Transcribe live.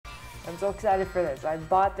I'm so excited for this. I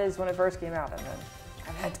bought this when it first came out, and then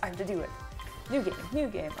I've had time to do it. New game, new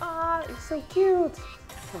game. Ah, it's so cute.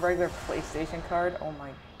 It's a regular PlayStation card. Oh my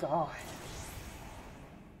god.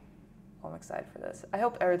 I'm excited for this. I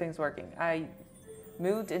hope everything's working. I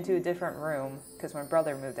moved into a different room because my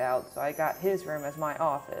brother moved out, so I got his room as my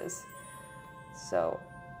office. So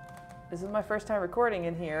this is my first time recording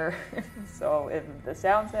in here, so if the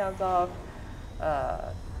sound sounds off,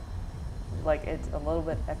 like it's a little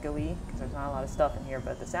bit echoey because there's not a lot of stuff in here,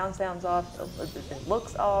 but the sound sounds off, if it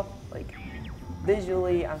looks off, like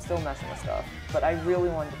visually I'm still messing with stuff, but I really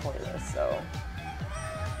wanted to play this, so.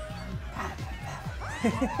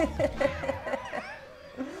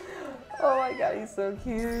 Oh my god, he's so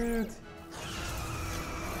cute.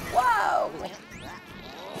 Wow!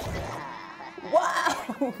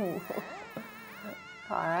 Wow!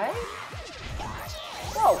 Hi.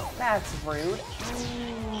 Whoa, that's rude.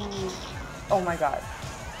 Oh my god.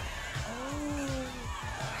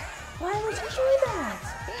 Why would you do that?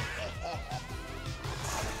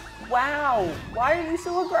 Wow, why are you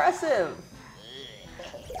so aggressive?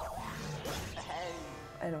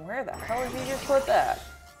 And where the hell did you just put that?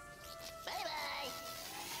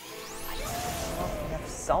 Well, we have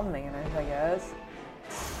something in it, I guess.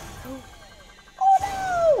 Oh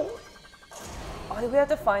no! Oh, do we have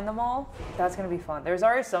to find them all? That's gonna be fun. There's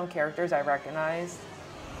already some characters I recognized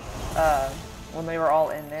when they were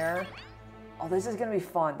all in there. Oh, this is gonna be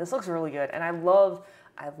fun. This looks really good, and I love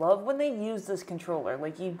when they use this controller.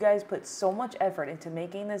 Like, you guys put so much effort into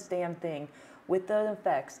making this damn thing with the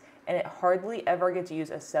effects, and it hardly ever gets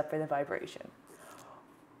used except for the vibration.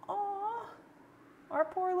 Aww, our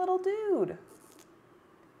poor little dude.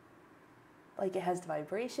 Like, it has the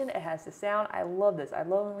vibration, it has the sound. I love this. I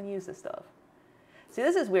love when we use this stuff. See,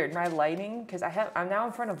 this is weird. My lighting, because I'm now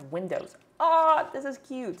in front of windows. Ah, this is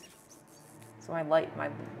cute. So my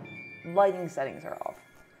lighting settings are off.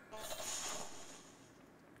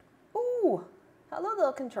 Ooh, hello,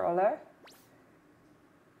 little controller.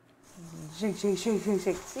 Shake, shake, shake, shake,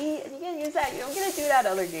 shake. See, if you can use that, you don't get to do that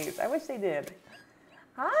in other games. I wish they did.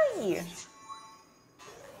 Hi.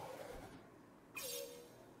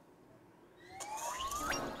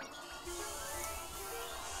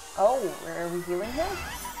 Oh, are we healing him?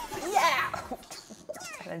 Yeah!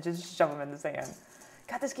 And just shove him in the sand.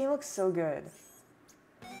 God, this game looks so good.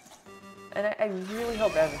 And I really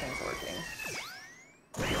hope everything's working.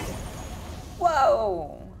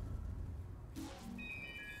 Whoa!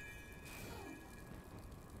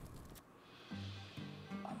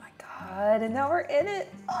 Oh my god, and now we're in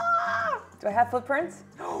it! Ah! Do I have footprints?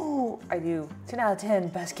 Oh, I do. 10 out of 10,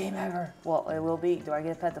 best game ever. Well, it will be. Do I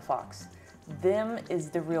get to pet the fox? Them is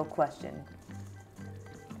the real question.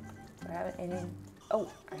 Do I have any?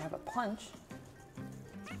 Oh, I have a punch.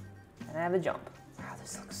 And I have a jump. Wow,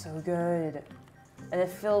 this looks so good. And it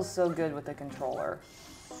feels so good with the controller.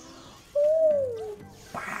 Ooh.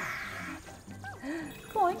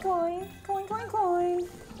 Coin, coin, coin, coin, coin.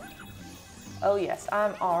 Oh yes,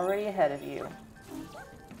 I'm already ahead of you.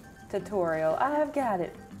 Tutorial, I have got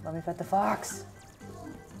it. Let me pet the fox.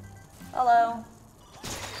 Hello.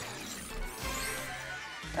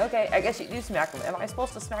 Okay, I guess you do smack him. Am I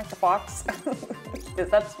supposed to smack the fox? Is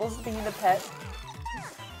that supposed to be the pet?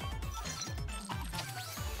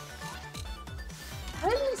 How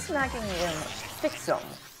did me smacking him fix him?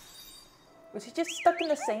 Was he just stuck in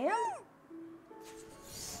the sand?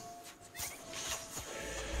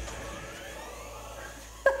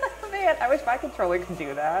 Man, I wish my controller could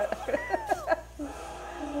do that.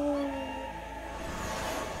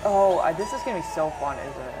 Oh, this is gonna be so fun,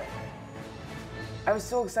 isn't it? I was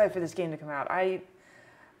so excited for this game to come out.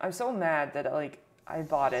 I'm so mad that I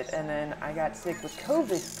bought it and then I got sick with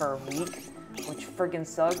COVID for a week, which freaking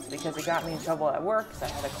sucked because it got me in trouble at work because I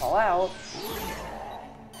had to call out.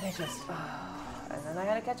 And it just, and then I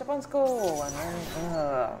had to catch up on school, and then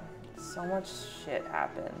so much shit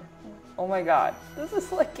happened. Oh my god, this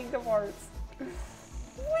is like Kingdom Hearts.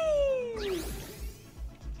 Whee!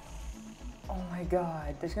 Oh my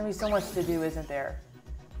god, there's gonna be so much to do, isn't there?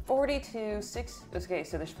 42, okay,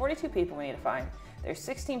 so there's 42 people we need to find. There's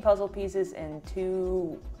 16 puzzle pieces and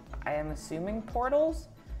 2, I am assuming, portals.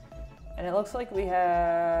 And it looks like we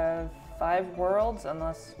have 5 worlds,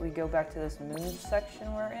 unless we go back to this moon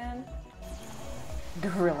section we're in.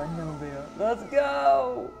 Gorilla Nubia, let's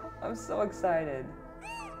go! I'm so excited.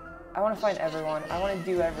 I want to find everyone. I want to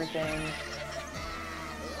do everything.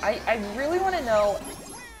 I really want to know,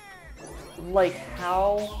 like,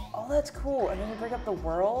 how... Oh, that's cool. And then we bring up the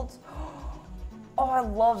worlds. Oh, I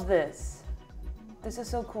love this. This is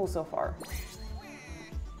so cool so far.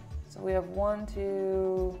 So we have 1,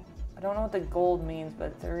 2... I don't know what the gold means,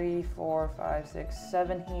 but 3, 4, 5, 6,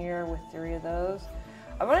 7 here with 3 of those.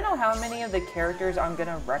 I want to know how many of the characters I'm going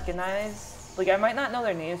to recognize. Like, I might not know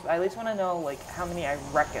their names, but I at least want to know, like, how many I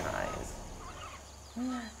recognize.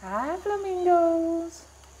 Hi, flamingos!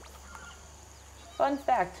 Fun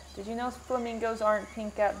fact, did you know flamingos aren't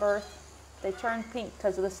pink at birth? They turn pink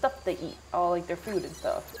because of the stuff they eat, all like their food and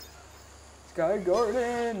stuff. Sky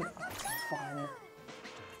Garden! Oh, it's fun.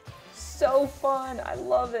 So fun! I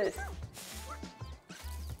love it!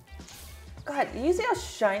 God, do you see how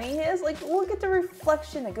shiny he is? Like, look at the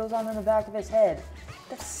reflection that goes on in the back of his head.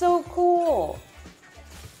 That's so cool!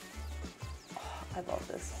 Oh, I love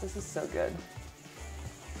this. This is so good.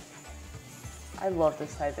 I love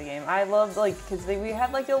this type of game. I love, like, because we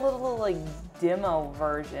had, like, a little, like, demo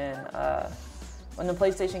version when the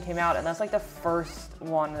PlayStation came out, and that's, like, the first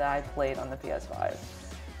one that I played on the PS5.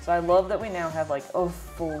 So I love that we now have, like, a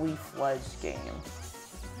fully fledged game.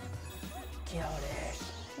 Kill it.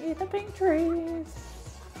 Eat the pink trees.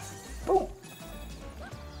 Boom.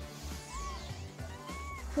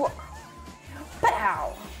 Whoa.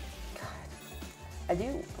 Pow. God. I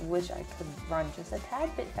do wish I could run just a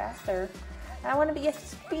tad bit faster. I want to be a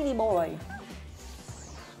speedy boy.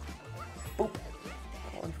 Boop.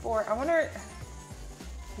 44. I wonder.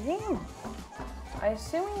 Damn. I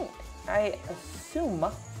assume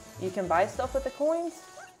you can buy stuff with the coins.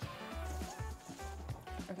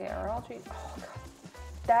 Okay, are all trees? Oh god.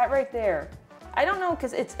 That right there. I don't know,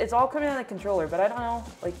 because it's all coming out of the controller, but I don't know.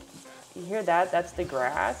 Like, you hear that? That's the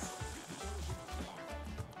grass.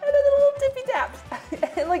 And then the little tippy taps.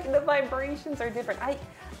 And like the vibrations are different.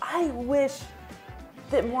 I wish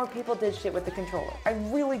that more people did shit with the controller. I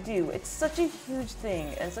really do. It's such a huge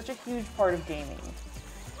thing and such a huge part of gaming.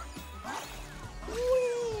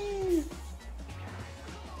 Whee!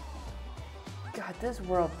 God, this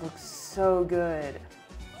world looks so good.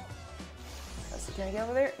 Can I get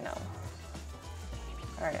over there? No.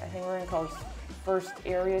 Alright, I think we're gonna call this first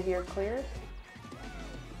area here clear.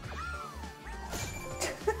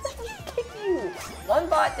 Kick you! One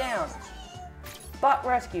bot down. Bot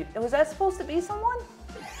rescued. Was that supposed to be someone?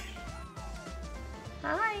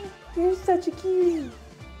 Hi, you're such a cutie.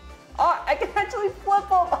 Oh, I can actually flip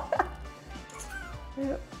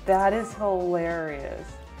them. That is hilarious.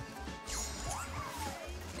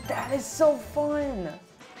 That is so fun.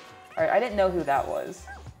 Alright, I didn't know who that was.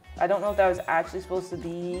 I don't know if that was actually supposed to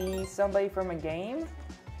be somebody from a game.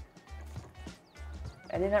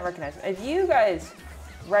 I did not recognize them. If you guys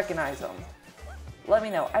recognize them, let me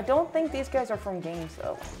know. I don't think these guys are from games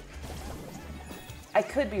though. I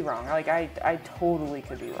could be wrong. Like, I totally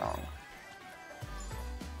could be wrong.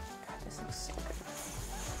 God, this looks so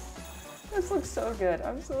good. This looks so good.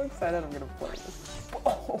 I'm so excited I'm gonna play this.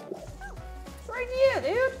 Oh, it's right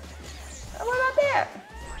here, dude. What about that?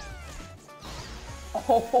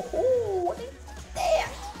 Oh, what is that?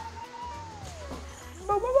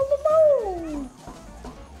 Boom, boom, boom, boom, boom.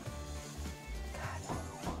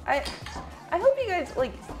 God. I hope you guys,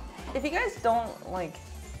 like, if you guys don't, like,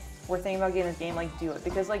 were thinking about getting this game, like, do it.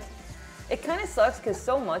 Because, like, it kind of sucks because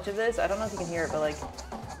so much of this, I don't know if you can hear it, but, like,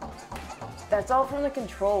 that's all from the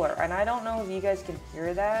controller. And I don't know if you guys can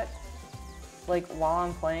hear that, like, while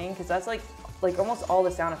I'm playing. Because that's, like almost all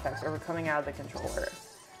the sound effects are coming out of the controller.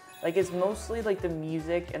 Like, it's mostly, like, the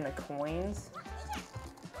music and the coins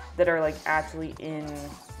that are, like, actually in,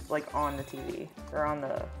 like, on the TV or on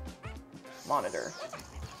the monitor.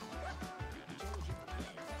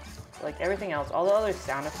 Like, everything else, all the other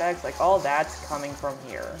sound effects, like, all that's coming from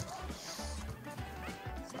here.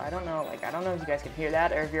 So I don't know, like, I don't know if you guys can hear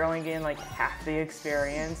that or if you're only getting, like, half the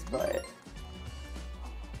experience, but...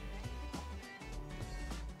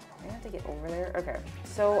 I have to get over there? Okay,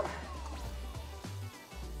 so...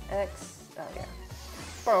 X, oh yeah.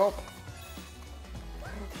 Burp.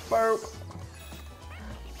 Burp.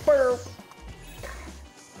 Burp.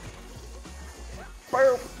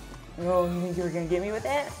 Burp. Oh, you think you were gonna get me with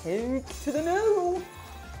that? Heck to the no.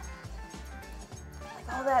 Like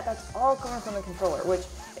all that's all coming from the controller, which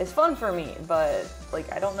is fun for me, but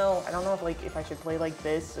like I don't know if like if I should play like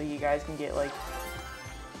this so you guys can get like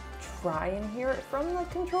try and hear it from the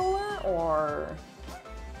controller, or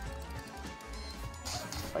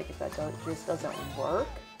like if that just doesn't work.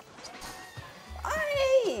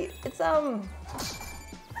 Hey, it's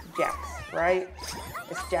Jax, right?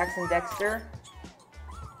 It's Jax and Dexter,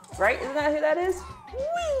 right? Isn't that who that is?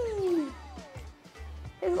 Whee!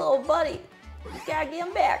 His little buddy. You gotta get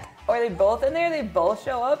him back. Are they both in there? They both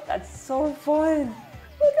show up? That's so fun.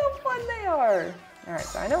 Look how fun they are. All right,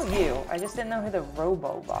 so I know you. I just didn't know who the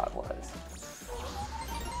Robobot was.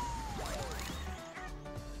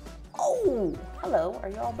 Oh, hello. Are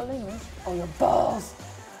you all balloons? Oh, your balls.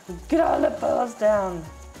 Get all the balls down.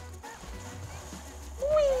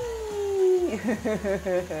 Whee!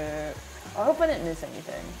 I hope I didn't miss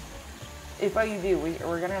anything. If you do,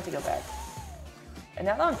 we're gonna have to go back. And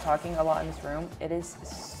now that I'm talking a lot in this room, it is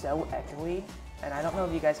so echoey. And I don't know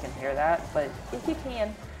if you guys can hear that, but if you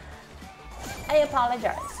can, I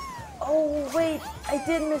apologize. Oh, wait, I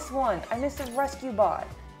did miss one. I missed a rescue bot.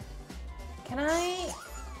 Can I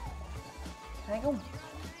go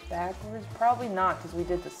backwards? Probably not, because we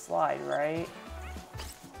did the slide, right?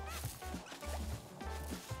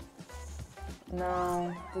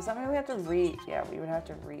 No. Does that mean we have to yeah, we would have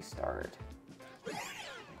to restart.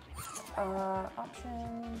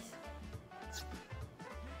 Options.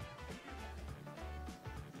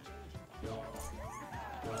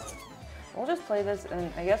 We'll just play this,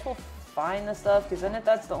 and I guess we'll find the stuff, because then if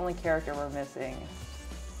that's the only character we're missing,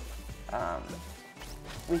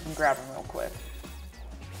 we can grab him real quick.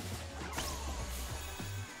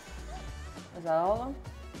 Is that all of them?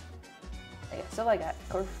 Okay, so I got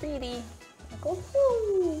graffiti. Go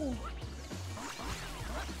woo!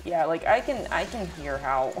 Yeah, like I can hear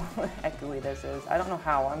how echoey this is. I don't know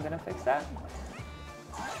how I'm gonna fix that,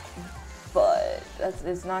 but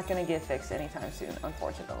it's not gonna get fixed anytime soon,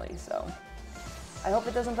 unfortunately. So I hope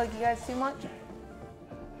it doesn't bug you guys too much.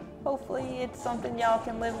 Hopefully it's something y'all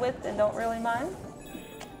can live with and don't really mind.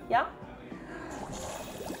 Yeah.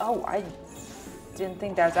 Oh, I didn't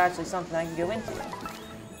think that was actually something I could go into.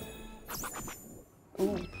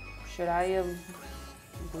 Ooh, should I have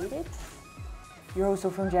waited? You're also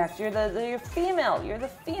from Jax. You're you're female. You're the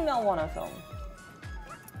female one of them.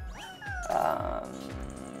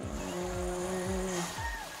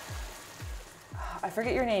 I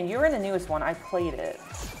forget your name. You were in the newest one. I played it.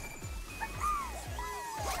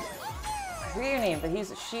 I forget your name, but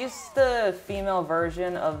she's the female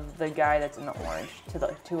version of the guy that's in the orange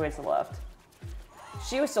to his left.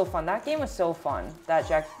 She was so fun. That game was so fun. That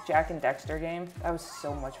Jack and Dexter game. That was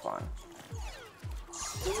so much fun.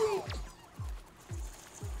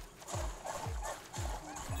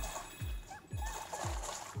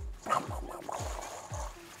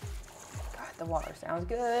 God, the water sounds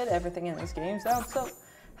good. Everything in this game sounds so...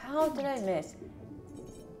 How did I miss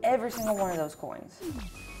every single one of those coins?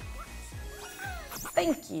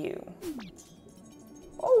 Thank you.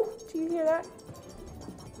 Oh, do you hear that?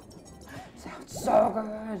 Sounds so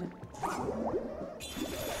good.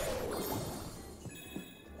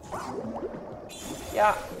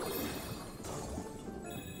 Yeah.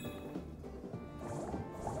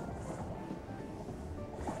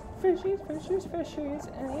 Fishies, fishies, fishies,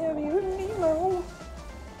 any of you Nemo.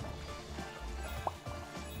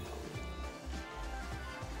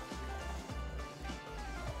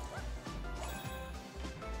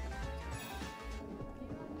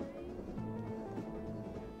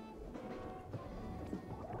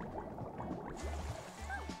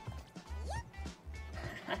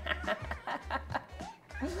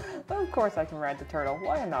 Of course I can ride the turtle,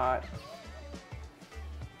 why not?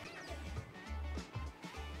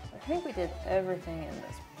 I think we did everything in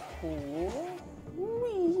this pool.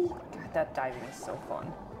 Whee! God, that diving is so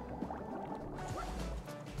fun.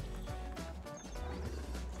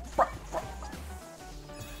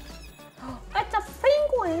 It's a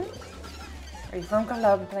penguin! Are you from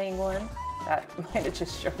Club Penguin? That might have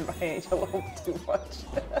just shown my age a little too much.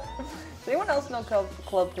 Does anyone else know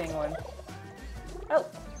Club Penguin? Oh,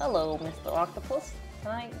 hello, Mr. Octopus.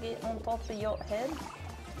 Can I get on top of your head?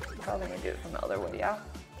 I'm probably gonna do it from the other way, yeah?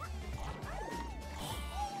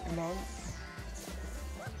 Come on.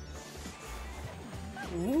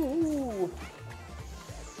 Ooh.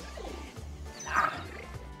 Ah.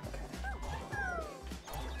 Okay.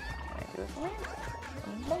 Can I do it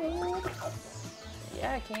for me?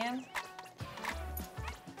 Yeah, I can.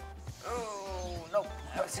 Oh, no.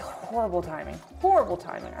 That was horrible timing. Horrible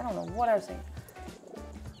timing. I don't know what I was thinking.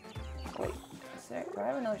 Wait, do I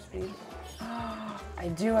have another speed? I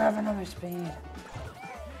do have another speed.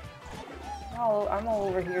 Oh, I'm all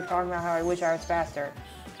over here talking about how I wish I was faster.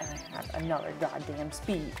 And I have another goddamn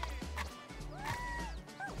speed.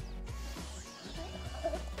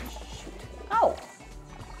 Shoot. Oh!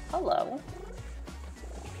 Hello.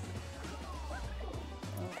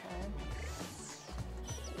 Okay.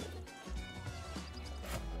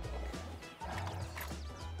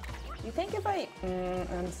 You think if I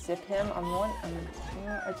unsip him, I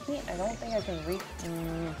don't think I can reach.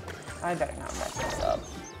 I better not mess this up.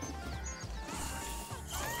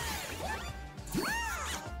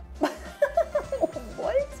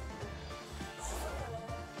 What?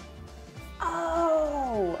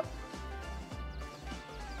 Oh.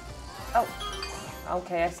 Oh.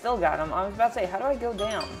 Okay, I still got him. I was about to say, how do I go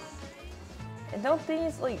down? And don't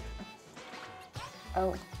these, like...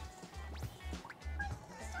 Oh.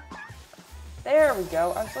 There we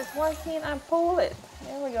go. I was like, why can't I pull it?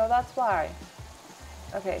 There we go, that's why.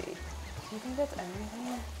 Okay. Do you think that's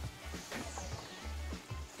everything?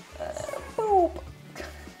 Boop!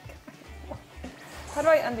 How do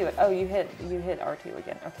I undo it? Oh, you hit R2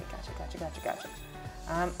 again. Okay, gotcha.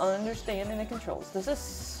 I'm understanding the controls. This is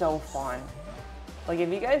so fun. Like, if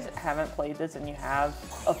you guys haven't played this and you have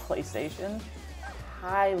a PlayStation,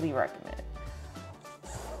 highly recommend it.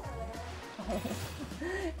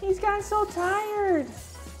 He's gotten so tired.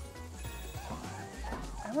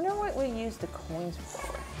 I wonder what we use the coins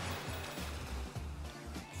for.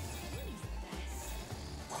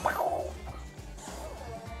 God,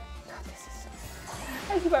 this is so...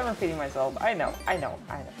 I keep on repeating myself. I know.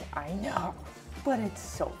 But it's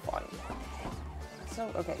so fun. So,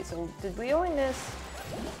 okay, so did we only miss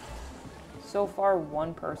so far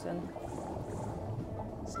one person?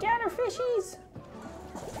 Scatter fishies!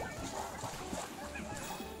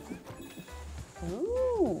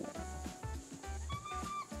 Ooh.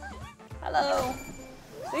 Hello.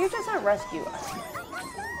 So you're just gonna rescue us.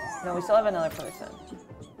 No, we still have another person.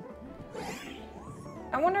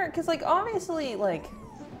 I wonder, because, like, obviously, like,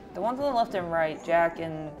 the ones on the left and right, Jack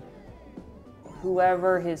and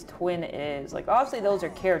whoever his twin is, like, obviously those are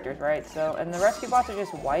characters, right? So, and the rescue bots are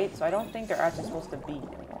just white, so I don't think they're actually supposed to be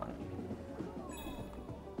anyone.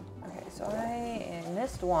 Okay, so I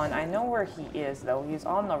missed one. I know where he is, though. He's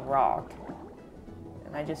on the rock.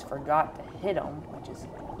 And I just forgot to hit him, which is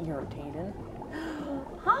irritating.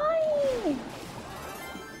 Hi!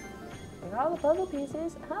 We got all the puzzle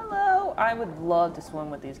pieces. Hello! I would love to swim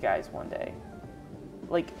with these guys one day.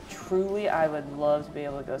 Like, truly, I would love to be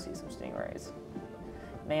able to go see some stingrays.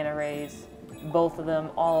 Manta rays, both of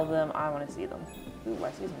them, all of them, I want to see them. Ooh,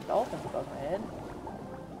 I see some dolphins above my head.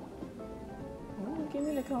 Ooh, give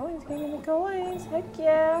me the coins, heck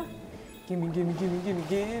yeah. Give me.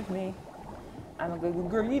 I'm a good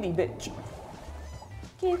greedy bitch.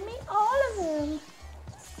 Give me all of them.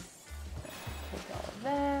 Take all of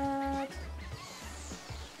that.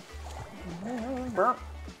 Burp.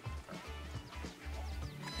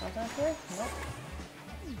 Nothing up here? Nope.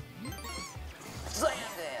 Slam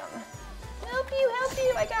down. Help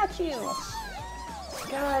you, I got you.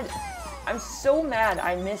 God, I'm so mad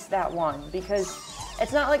I missed that one because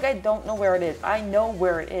it's not like I don't know where it is. I know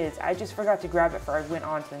where it is. I just forgot to grab it before I went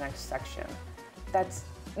on to the next section. That's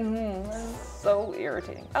so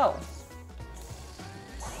irritating. Oh.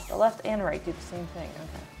 The left and right do the same thing.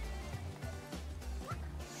 Okay.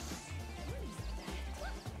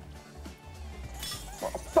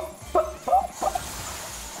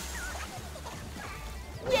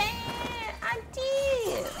 Yeah, I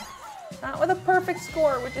did. Not with a perfect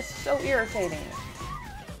score, which is so irritating.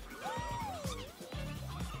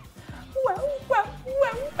 Wow.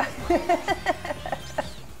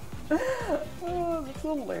 Oh, that's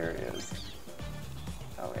hilarious.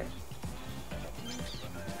 Oh, wait.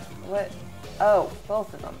 What? Oh,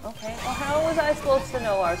 both of them. Okay. Well, how was I supposed to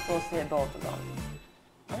know I was supposed to hit both of them?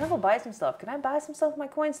 I'm gonna go buy some stuff. Can I buy some stuff with my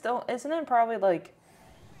coins still? Isn't it probably like...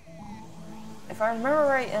 If I remember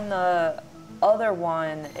right in the other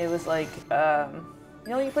one, it was like, you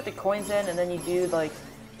know, you put the coins in and then you do like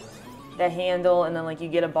the handle and then like you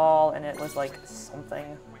get a ball and it was like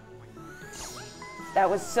something. That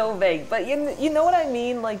was so vague, but you know what I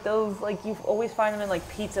mean? Like those, like you always find them in like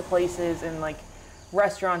pizza places and like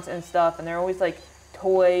restaurants and stuff, and they're always like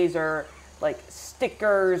toys or like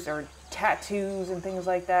stickers or tattoos and things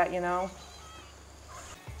like that, you know?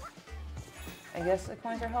 I guess the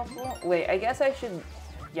coins are helpful. Wait, I guess I should,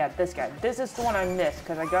 yeah, this guy. This is the one I missed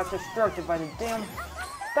because I got distracted by the damn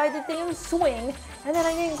swing, and then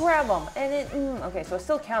I didn't grab him, and it, okay, so it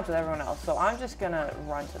still counts with everyone else, so I'm just gonna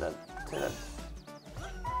run to the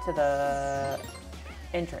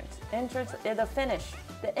entrance, the finish,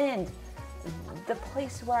 the end, the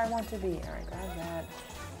place where I want to be. All right, grab that.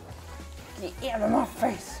 Get out of my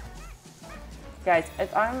face. Guys,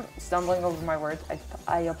 if I'm stumbling over my words,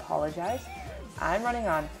 I apologize. I'm running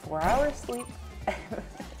on 4 hours sleep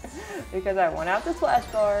because I went out to Splash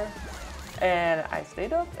Bar and I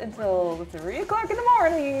stayed up until 3 o'clock in the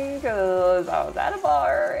morning because I was at a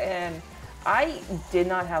bar and I did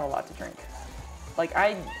not have a lot to drink. Like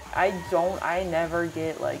I never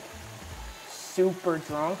get like super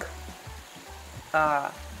drunk.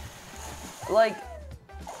 Like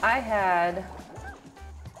I had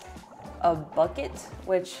a bucket,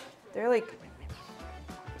 which they're like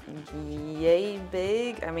yay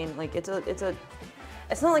big. I mean, like it's not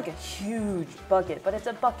like a huge bucket, but it's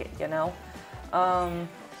a bucket, you know. And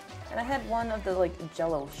I had one of the like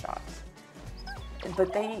Jello shots,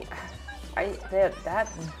 but that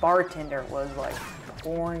bartender was like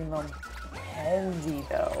pouring them heavy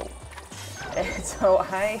though, and so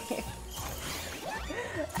I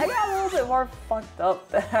got a little bit more fucked up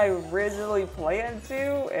than I originally planned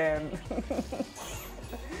to, and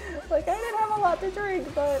like I didn't have a lot to drink,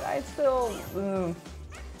 but I still,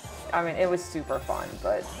 I mean, it was super fun,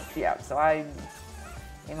 but yeah, so I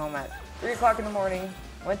came home at 3 o'clock in the morning,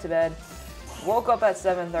 went to bed, woke up at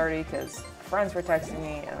 7:30 because friends were texting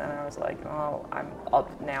me, and then I was like, oh, I'm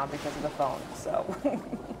up now because of the phone, so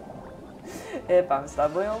if I'm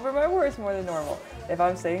stumbling over my words more than normal, if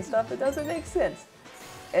I'm saying stuff that doesn't make sense,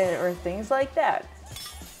 or things like that,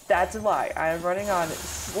 that's why I'm running on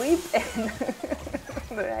sleep and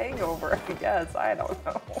the hangover, I guess. I don't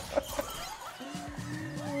know.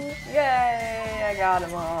 Yay, I got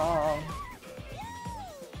him all.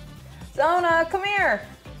 Sona, come here.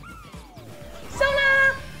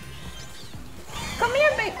 Sona! Come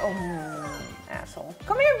here, baby. Oh, asshole.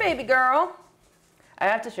 Come here, baby girl. I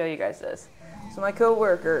have to show you guys this. So my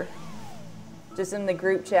coworker, just in the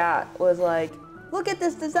group chat, was like, look at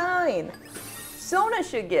this design. Sona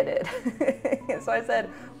should get it. So I said,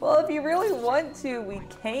 well, if you really want to, we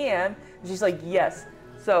can. And she's like, yes.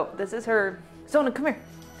 So this is her. Sona, come here.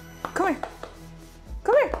 Come here.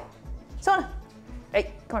 Come here. Sona.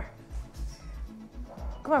 Hey, come here.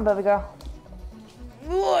 Come on, baby girl.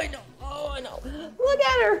 Oh, I know. Oh, I know. Look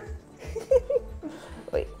at her.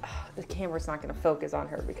 Wait, the camera's not gonna focus on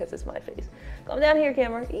her because it's my face. Come down here,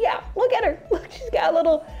 camera. Yeah, look at her. Look, she got a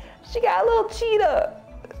little cheetah.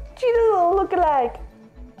 Cheetah little lookalike.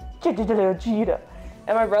 Little cheetah.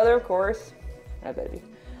 And my brother, of course. Hi, baby.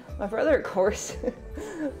 My brother, of course.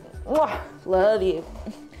 Love you.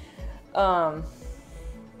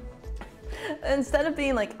 Instead of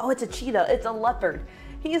being like, oh, it's a cheetah, it's a leopard.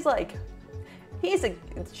 He's like, she's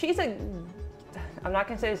a, I'm not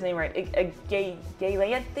gonna say his name right, a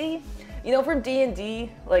galaxies. You know, from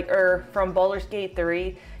D&D, like, or from Baldur's Gate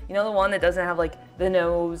 3, you know, the one that doesn't have like the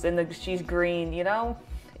nose and she's green, you know?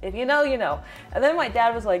 If you know, you know. And then my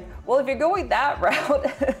dad was like, well, if you're going that route,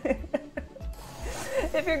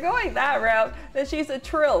 if you're going that route, then she's a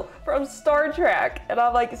Trill from Star Trek. And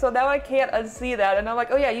I'm like, so now I can't unsee that. And I'm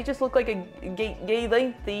like, oh yeah, you just look like a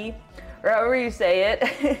galaxies, or however you say it.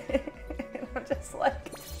 And I'm just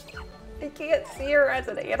like, I can't see her as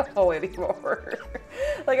an animal anymore.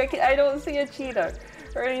 Like, I don't see a cheetah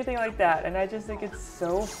or anything like that. And I just think it's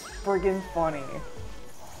so friggin' funny.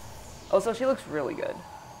 Also, she looks really good.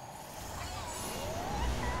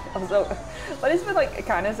 Also, but it's been like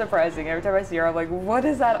kind of surprising. Every time I see her, I'm like, what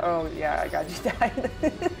is that? Oh yeah, I got you died.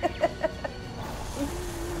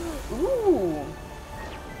 Ooh.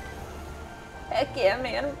 Heck yeah,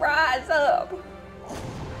 man, rise up.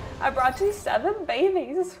 I brought you 7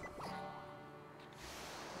 babies.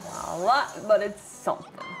 Not a lot, but it's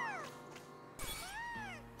something.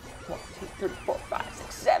 1, 2, 3, 4, 5,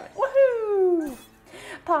 6, 7. Woohoo!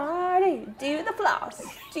 Party, do the floss,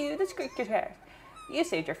 do the squeaky hair. You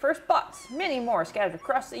saved your first bots, many more scattered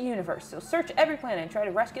across the universe, so search every planet and try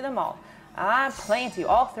to rescue them all. I plan to,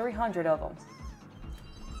 all 300 of them.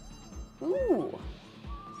 Ooh.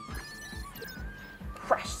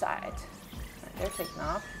 Crash site. Right, they're taking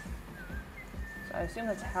off. So I assume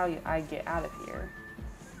that's how I get out of here.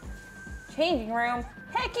 Changing room.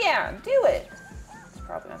 Heck yeah, do it. It's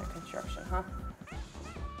probably under construction, huh?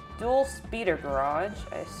 Dual speeder garage.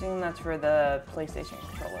 I assume that's for the PlayStation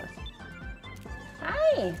controller.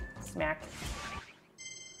 Hi! Smack.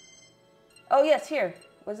 Oh yes, here.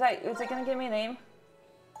 Was it gonna give me a name?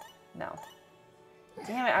 No.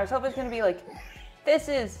 Damn it, I was hoping it was gonna be like, this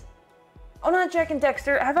is, oh, not Jack and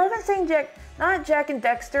Dexter. Have I been saying not Jack and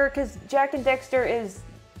Dexter, because Jack and Dexter is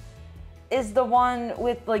the one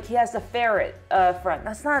with, like, he has the ferret front.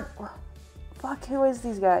 That's not, fuck, who is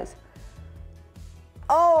these guys?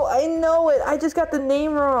 Oh, I know it. I just got the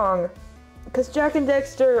name wrong. Because Jack and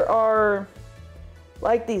Dexter are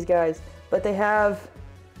like these guys, but he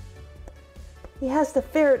has the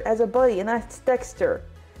ferret as a buddy, and that's Dexter.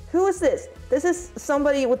 Who is this? This is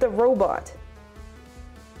somebody with a robot.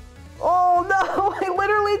 Oh no, I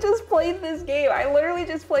literally just played this game. I literally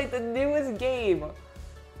just played the newest game.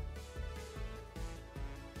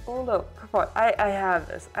 Hold up, come on, I have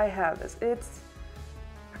this, It's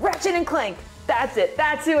Ratchet and Clank. That's it,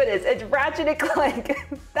 that's who it is. It's Ratchet and Clank.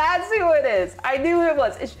 That's who it is. I knew who it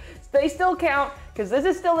was. They still count, because this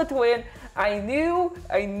is still a twin. I knew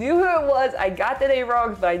who it was. I got the name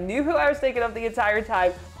wrong, but I knew who I was thinking of the entire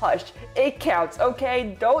time. Hush, it counts,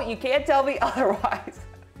 okay? You can't tell me otherwise.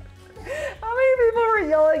 How many people were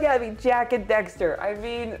yelling at me, Jack and Dexter? I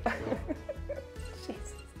mean,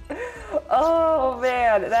 Jesus. Oh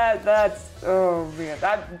man, oh man.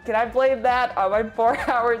 Can I blame that on my 4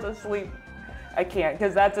 hours of sleep? I can't,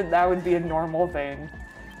 because that would be a normal thing.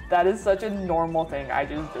 That is such a normal thing I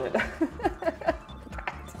just did.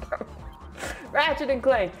 Ratchet and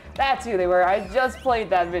Clank, that's who they were. I just played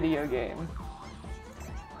that video game.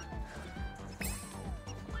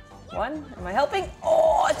 One, am I helping?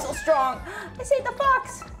 Oh, it's so strong. I saved the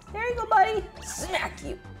fox. There you go, buddy. Smack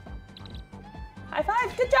you. High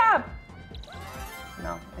five, good job.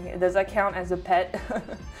 No, okay, does that count as a pet?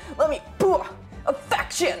 Let me,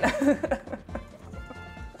 affection.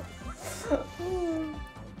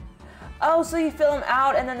 Oh, so you fill them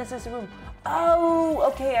out and then this is the room. Oh,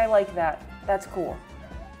 okay, I like that. That's cool.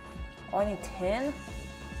 Oh, I need 10?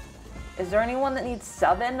 Is there anyone that needs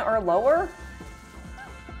 7 or lower?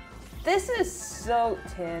 This is so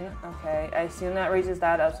 10. Okay, I assume that raises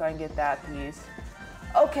that up so I can get that piece.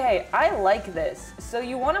 Okay, I like this. So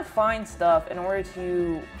you want to find stuff in order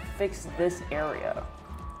to fix this area.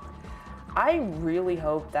 I really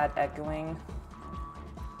hope that echoing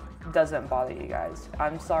doesn't bother you guys.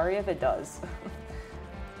 I'm sorry if it does.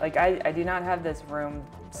 Like, I do not have this room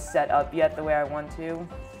set up yet the way I want to.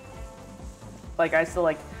 Like,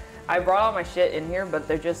 I brought all my shit in here, but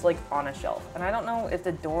they're just, like, on a shelf. And I don't know if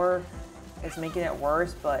the door is making it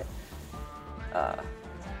worse, but,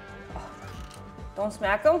 don't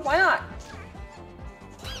smack them? Why not?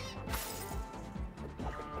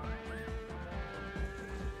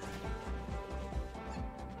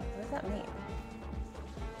 What does that mean?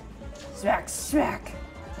 Smack, smack!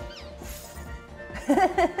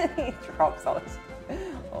 He drops all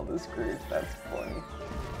the screws. That's funny.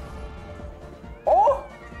 Oh!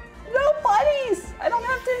 No buddies! I don't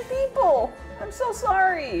have 10 people! I'm so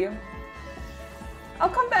sorry. I'll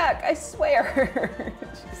come back, I swear.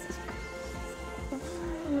 Jesus Christ.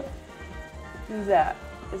 Who's that?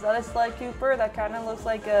 Is that a Sly Cooper? That kind of looks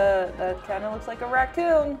like a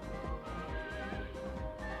raccoon.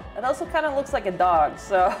 It also kind of looks like a dog,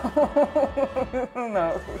 so who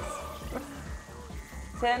knows?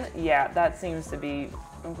 10? Yeah, that seems to be,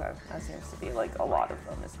 okay, that seems to be like a lot of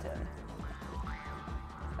them is 10.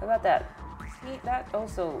 How about that? See, that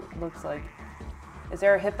also looks like, is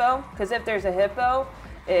there a hippo? Because if there's a hippo,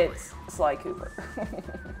 it's Sly Cooper.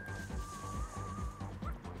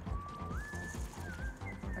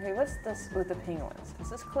 Okay, what's this with the penguins? Is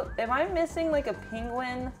this, am I missing like a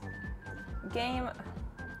penguin game?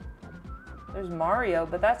 There's Mario,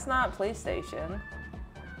 but that's not PlayStation.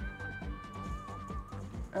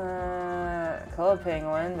 Club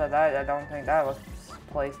Penguin, but I don't think that was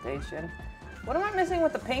PlayStation. What am I missing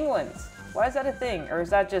with the penguins? Why is that a thing? Or is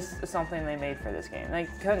that just something they made for this game? They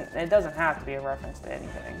couldn't, it doesn't have to be a reference to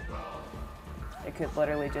anything. It could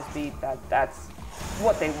literally just be that that's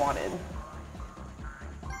what they wanted.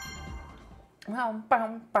 Bow,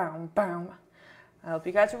 bow, bow, bow. I hope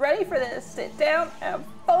you guys are ready for this. Sit down, have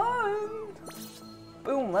fun.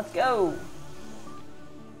 Boom, let's go.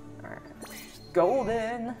 All right,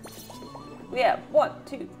 golden. We have 1,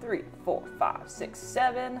 2, 3, 4, 5, 6,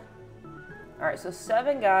 7. All right, so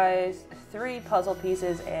 7 guys, 3 puzzle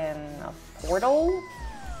pieces, and a portal,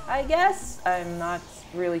 I guess? I'm not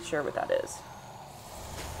really sure what that is.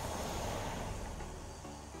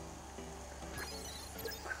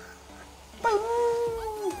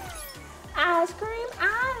 Boom! Ice cream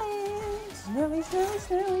island! Snowy, snowy,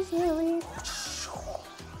 snowy, snowy.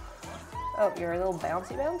 Oh, you're a little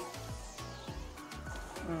bouncy bounce?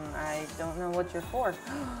 I don't know what you're for.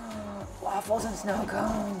 Waffles and snow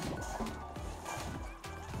cones.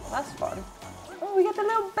 That's fun. Oh, we got the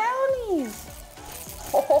little bounties.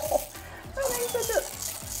 Oh,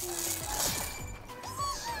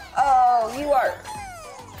 oh,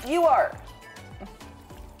 you are.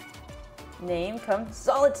 Name comes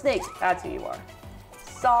Solid Snake. That's who you are.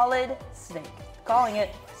 Solid Snake. Calling it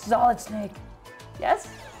Solid Snake. Yes?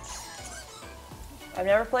 I've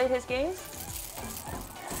never played his games,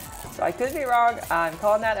 so I could be wrong. I'm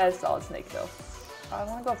calling that as Solid Snake though. Oh, I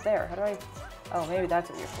want to go up there. How do I? Oh, maybe that's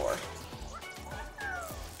what you're for.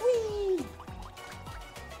 Whee!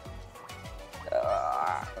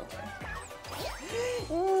 Okay.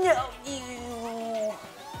 No, you!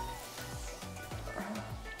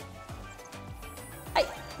 I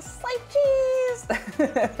slice cheese!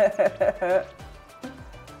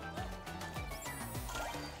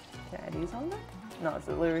 Can I do something? No, it's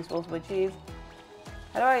literally supposed to be cheese.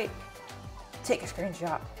 How do I take a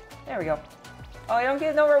screenshot? There we go. Oh, you don't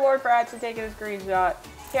get no reward for actually taking a screenshot.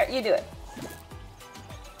 Here, you do it.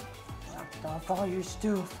 Knocked off all your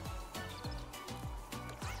stuff.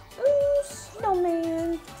 Ooh.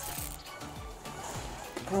 snowman.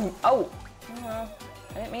 Oh,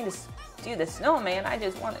 I didn't mean to do the snowman. I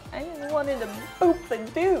just wanted to boop the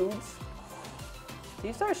dudes. Do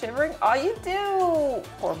you start shivering? Oh, you do.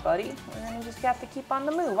 Poor buddy. We're gonna just have to keep on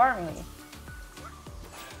the move, aren't we?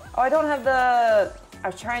 Oh, I don't have the. I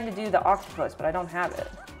was trying to do the octopus, but I don't have it.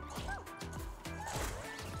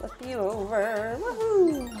 Flip you over.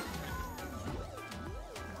 Woohoo!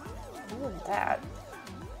 Look at that.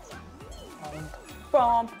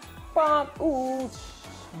 Bump, bump. Ooh,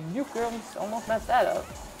 you girls almost messed that up.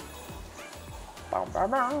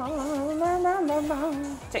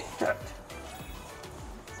 Take that.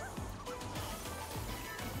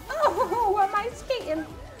 Oh, am I skating?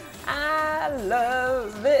 I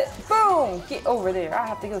love it. Boom! Get over there. I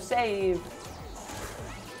have to go save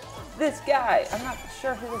this guy. I'm not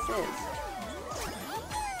sure who this is.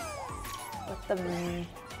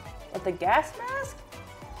 With the gas mask?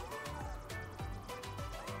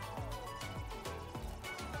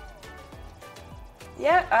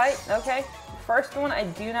 Yeah, okay. First one I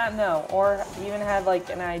do not know, or even have like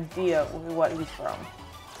an idea what he's from.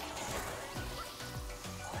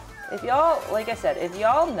 If y'all, like I said, if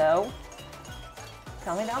y'all know,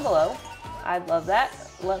 tell me down below. I'd love that.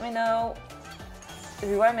 Let me know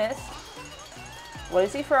who I missed. What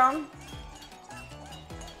is he from?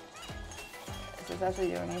 Is this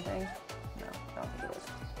actually doing anything? No, I don't think it is.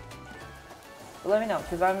 But let me know,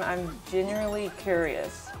 because I'm genuinely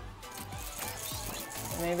curious.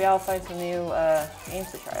 And maybe I'll find some new games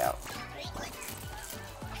to try out.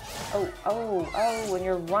 Oh, when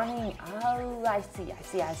you're running. Oh, I see.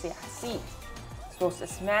 Supposed to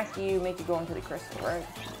smack you, make you go into the crystal, right?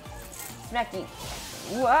 Smack you.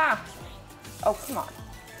 Wah! Oh, come on.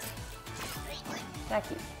 Smack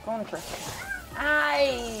you. Go in the crystal.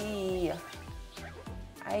 I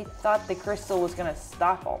thought the crystal was gonna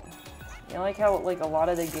stop them. You know, like how like a lot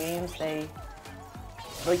of the games they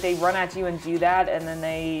run at you and do that, and then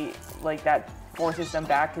they like that forces them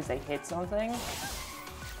back because they hit something.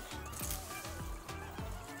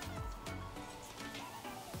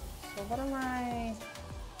 So what am I?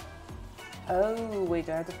 Oh wait,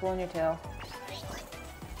 do I have to pull on your tail?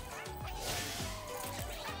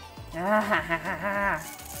 Ah ha ha ha ha!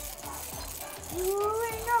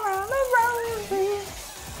 Moving around the rosy,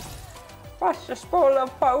 watch the spoil of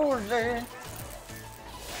posy.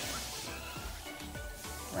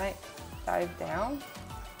 Right, dive down.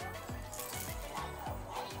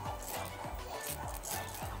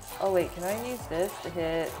 Oh wait, can I use this to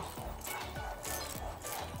hit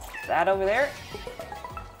that over there?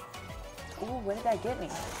 Ooh, what did that get me?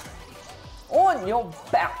 On your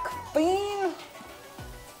back, fiend!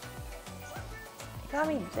 It got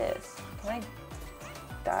me this. Can I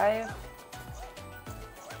dive?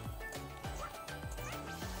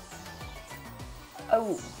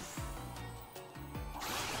 Oh.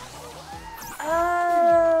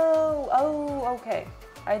 Oh, okay.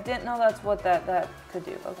 I didn't know that's what that could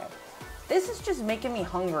do. Okay. This is just making me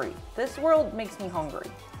hungry. This world makes me hungry.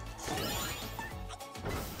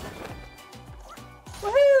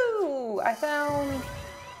 Woohoo! I found...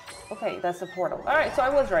 Okay, that's the portal. Alright, so I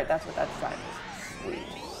was right. That's what that sign is. Sweet.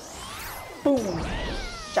 Boom!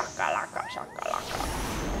 Shakalaka, shakalaka.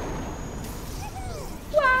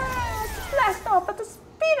 Wow! Blast off at the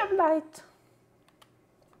speed of light!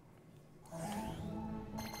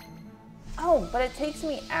 Oh, but it takes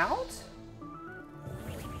me out?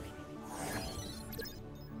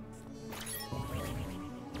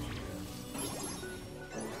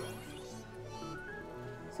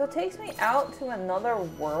 So it takes me out to another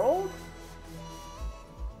world?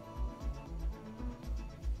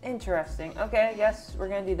 Interesting. Okay, I guess we're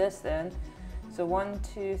gonna do this then. So 1,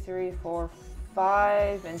 2, 3, 4,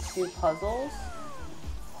 5, and 2 puzzles.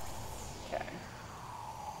 Okay.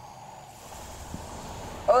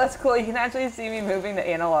 Oh, that's cool. You can actually see me moving the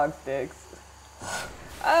analog sticks.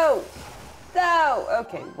 Oh! No!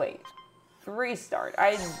 Okay, wait. Restart.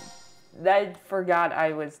 I forgot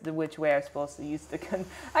which way I was supposed to use the gun.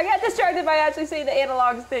 I got distracted by actually seeing the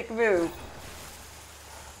analog stick move.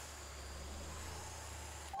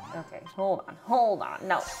 Okay, hold on.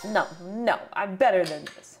 No. I'm better than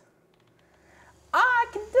this. I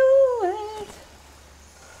can do it.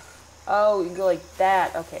 Oh, you go like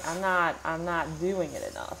that. Okay, I'm not doing it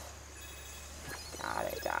enough.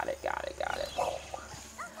 Got it.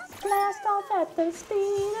 Blast off at the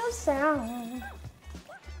speed of sound.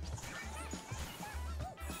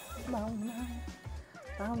 Wow,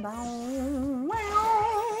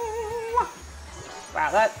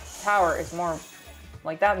 that tower is more,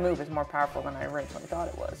 like that move is more powerful than I originally thought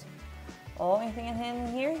it was. Oh, anything in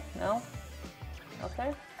here? No?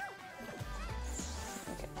 Okay.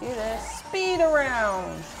 Do this. Speed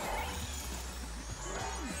around.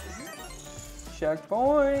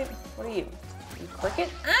 Checkpoint. What are you? You cricket?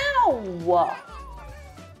 Ow!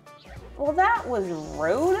 Well, that was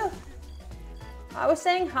rude. I was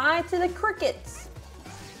saying hi to the crickets.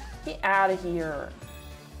 Get out of here.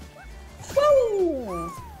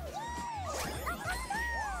 Woo!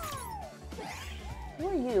 Who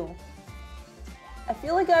are you? I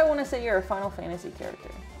feel like I want to say you're a Final Fantasy character.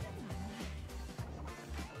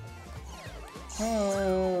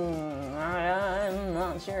 I'm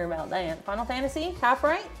not sure about that. Final Fantasy? Half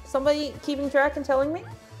right? Somebody keeping track and telling me?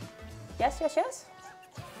 Yes, yes, yes.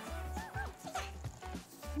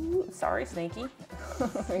 Ooh, sorry, Snaky.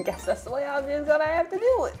 I guess that's the way I'm just gonna have to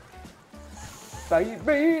do it. Beat,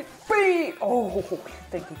 beat, beat! Oh, you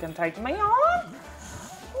think you can take me on?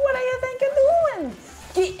 What do you think you're doing?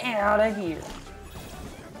 Get out of here.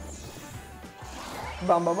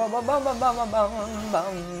 Bum, bum, bum, bum, bum, bum, bum, bum,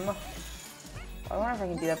 bum. I wonder if I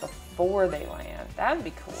can do that before they land. That'd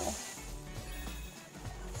be cool.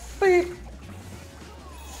 Beep.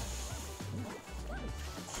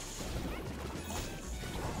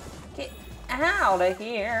 Get out of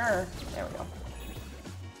here. There we go.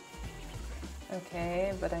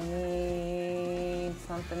 Okay, but I need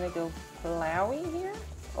something to go plowy here.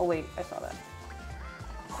 Oh wait, I saw that.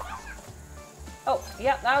 Oh,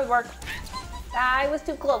 yeah, that would work. I was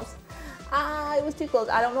too close. I was too close.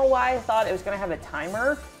 I don't know why I thought it was gonna have a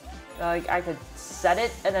timer. Like I could set it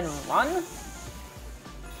and then run. It's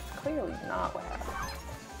clearly not what happened.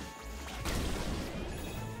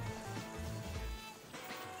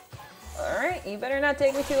 Alright, you better not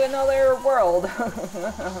take me to another world. I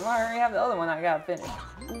already have the other one I gotta finish.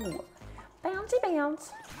 Ooh. Bouncy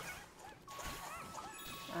bounce.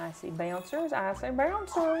 I see bouncers, I see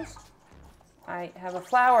bouncers. I have a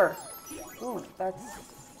flower. Ooh, that's...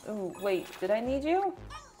 Ooh, wait, did I need you?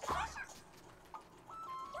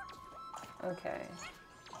 Okay.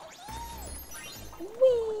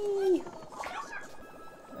 Whee!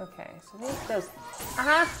 Okay, so these goes...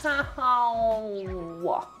 Ow!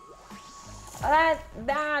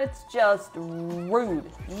 That's just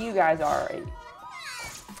rude. You guys are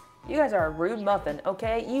a rude muffin,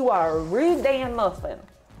 okay? You are a rude damn muffin.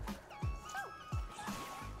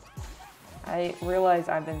 I realize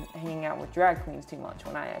I've been hanging out with drag queens too much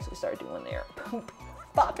when I actually start doing their poop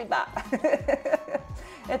boppy bop.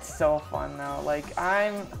 It's so fun though. Like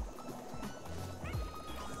I'm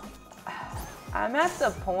at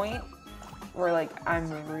the point where like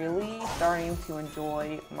I'm really starting to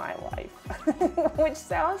enjoy my life, which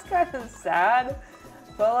sounds kind of sad,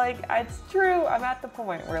 but like it's true. I'm at the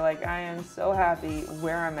point where like I am so happy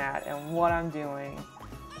where I'm at and what I'm doing.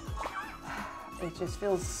 It just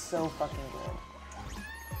feels so fucking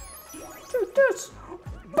good. Do this!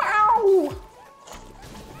 Bow!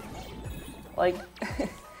 Like,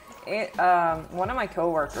 one of my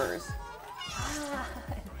coworkers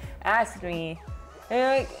asked me,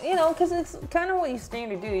 like, you know, because it's kind of what you stand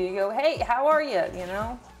to do. You go, hey, how are you? You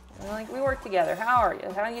know? And like, we work together. How are you?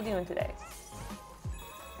 How are you doing today?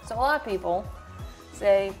 So a lot of people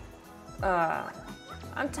say,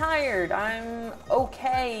 I'm tired. I'm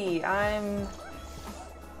okay. I'm...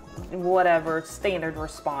 whatever standard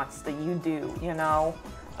response that you do, you know.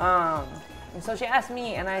 And so she asked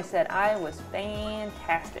me and I said I was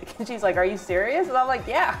fantastic. And she's like, are you serious? And I'm like,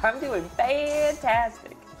 yeah, I'm doing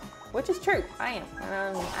fantastic. Which is true, I am. And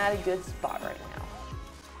I'm at a good spot right now.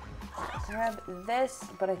 I'll grab this,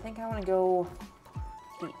 but I think I want to go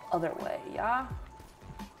the other way, yeah?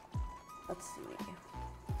 Let's see.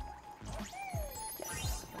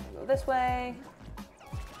 Yes, I'm gonna go this way.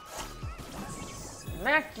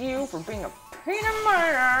 Smack you for being a peanut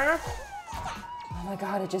butter. Oh my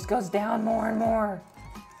god, it just goes down more and more.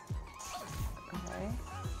 Okay.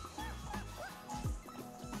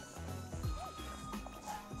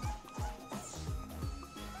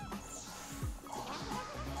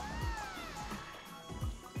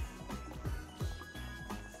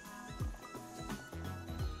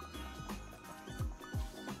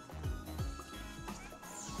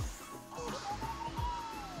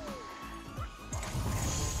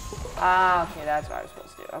 Ah, okay, that's what I was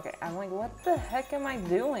supposed to do. Okay, I'm like, what the heck am I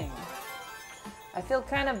doing? I feel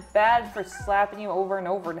kind of bad for slapping you over and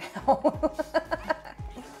over now.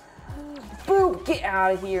 Boo! Get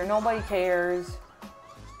out of here. Nobody cares.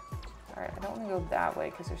 Alright, I don't want to go that way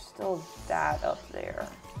because there's still that up there.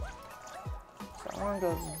 So I want to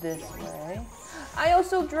go this way. I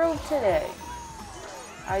also drove today.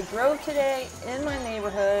 I drove today in my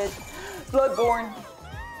neighborhood. Bloodborne.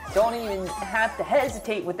 Don't even have to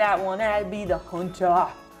hesitate with that one. That'd be the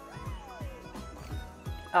hunter.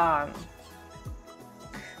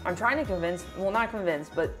 I'm trying to convince, well, not convince,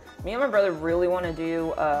 but me and my brother really want to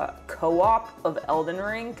do a co-op of Elden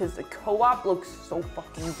Ring because the co-op looks so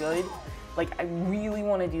fucking good. Like, I really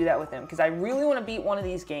want to do that with him because I really want to beat one of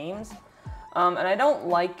these games. And I don't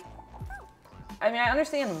like, I mean, I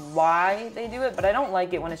understand why they do it, but I don't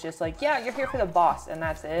like it when it's just like, yeah, you're here for the boss and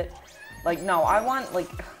that's it. Like, no, I want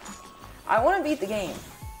to beat the game,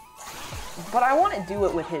 but I want to do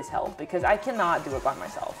it with his help because I cannot do it by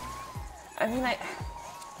myself. I mean,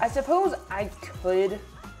 I suppose I could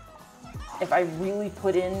if I really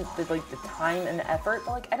put in the time and the effort,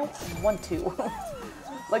 but like, I don't want to.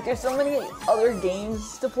 Like, there's so many other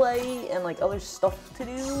games to play and like other stuff to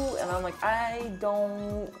do, and I'm like, I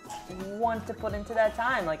don't want to put into that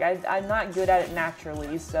time. Like, I'm not good at it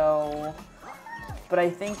naturally, so. But I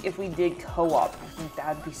think if we did co-op, I think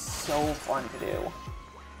that'd be so fun to do.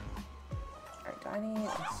 Alright, I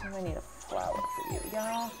assume I need a flower for you,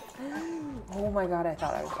 y'all. Oh my god, I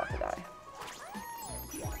thought I was about to die.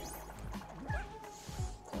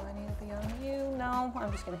 Do I need to be on you? No,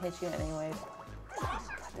 I'm just gonna hit you anyways. God,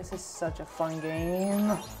 this is such a fun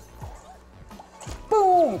game.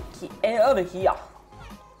 Boom! Get out of here.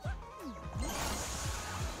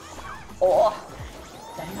 Oh,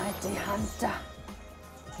 the mighty hunter.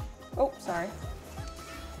 Oh, sorry.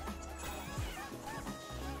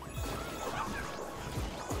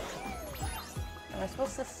 Am I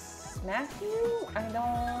supposed to smack you? I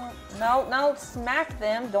don't... No, no, smack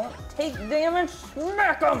them. Don't take damage.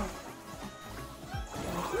 Smack them!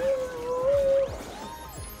 Thank you.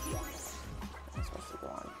 I'm supposed to go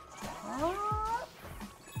on top.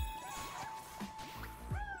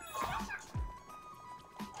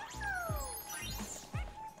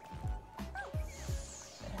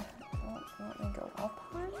 Let me go up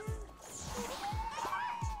higher.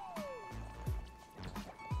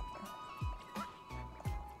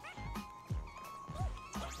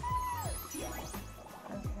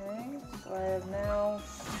 Okay, so I have now...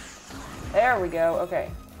 There we go, okay. I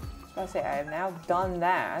was about to say, I have now done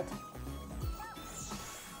that.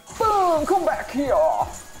 Boom! Come back here!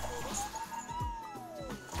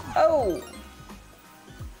 Oh!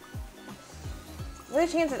 What are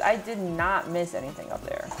the chances I did not miss anything up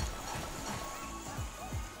there?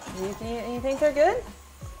 You think they're good?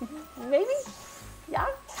 Maybe? Yeah?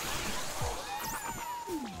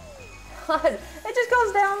 God, it just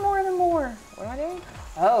goes down more and more. What am I doing?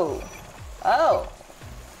 Oh. Oh.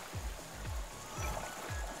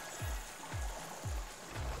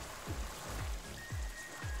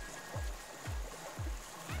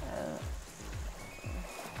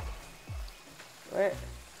 Where?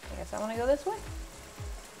 I guess I want to go this way.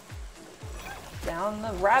 Down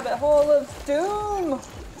the rabbit hole of doom.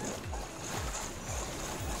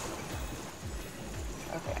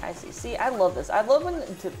 Okay, I see. See, I love this. I love when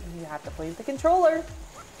you have to play with the controller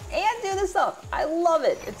and do this stuff. I love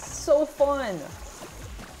it. It's so fun.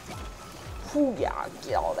 Ooh, yeah,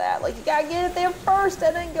 get all that. Like, you gotta get it there first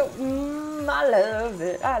and then go, I love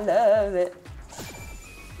it. I love it.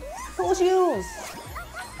 Cool shoes.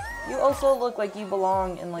 You also look like you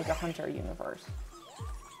belong in like a Hunter universe.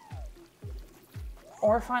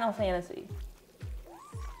 Or Final Fantasy.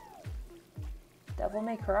 Devil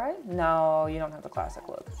May Cry? No, you don't have the classic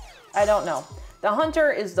look. I don't know. The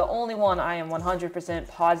Hunter is the only one I am 100%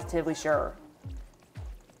 positively sure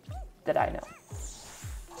that I know.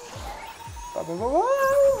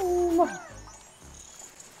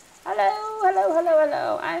 Hello, hello, hello,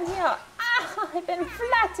 hello. I'm here. Ah, I've been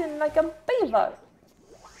flattened like a beaver.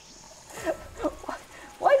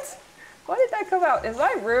 What? Why did that come out? Is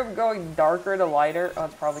my room going darker to lighter? Oh,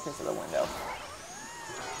 it's probably because of the window.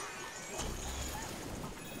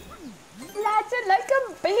 Flattened like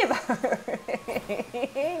a beaver.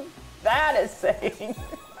 That is saying.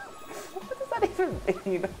 What does that even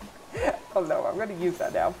mean? Oh no, I'm gonna use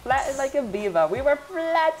that now. Flattened like a beaver. We were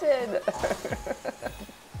flattened.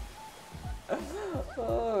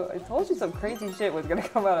 Oh, I told you some crazy shit was gonna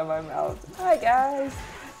come out of my mouth. Hi guys.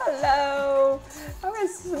 Hello. I'm gonna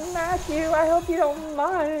smack you. I hope you don't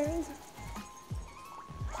mind.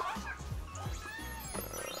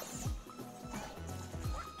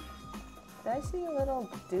 Did I see a little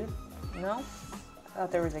dude? No? I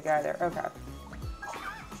thought there was a guy there. Okay.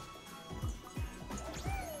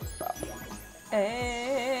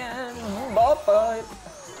 And bop-bop.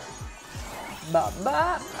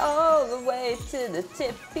 Bop-bop all the way to the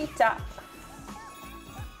tippy top.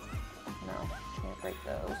 No, can't break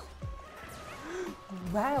those.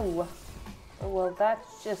 Wow. Well,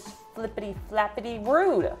 that's just flippity-flappity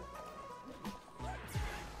rude.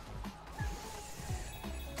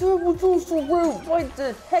 Dude, what's so rude? Why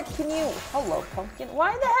the heck can you? Hello, pumpkin.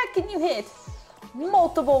 Why the heck can you hit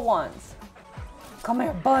multiple ones. Come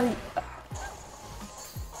here, buddy.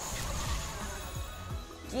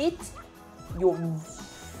 Get your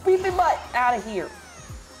beepy butt out of here.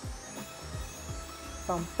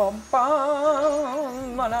 Bum, bum,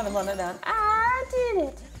 bum. I did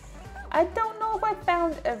it. I don't know if I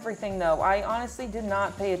found everything though. I honestly did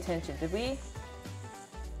not pay attention. Did we?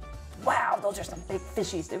 Wow, those are some big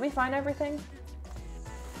fishies. Did we find everything?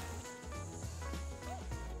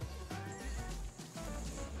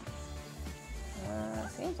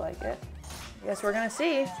 Seems like it. I guess we're gonna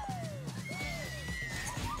see.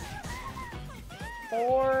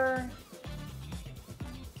 4.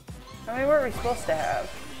 How many were we supposed to have?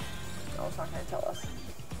 No, it's not gonna tell us.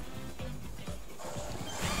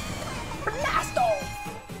 Blasto!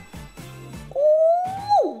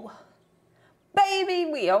 Ooh!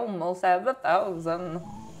 Baby, we almost have 1,000.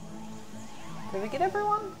 Did we get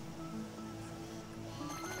everyone?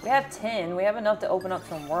 We have 10. We have enough to open up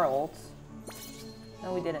some worlds.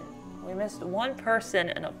 No, we didn't. We missed one person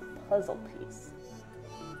and a puzzle piece.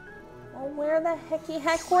 Well, where the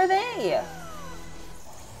heck were they?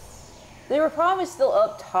 They were probably still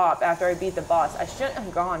up top after I beat the boss. I shouldn't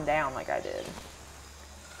have gone down like I did.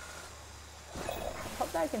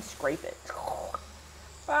 Hope that I can scrape it.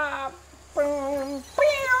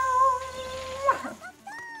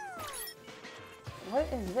 What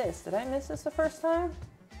is this? Did I miss this the first time?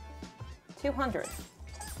 200.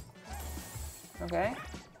 Okay.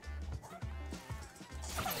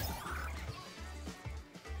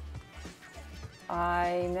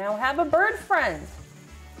 I now have a bird friend.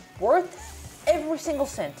 Worth every single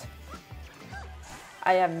cent.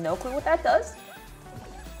 I have no clue what that does.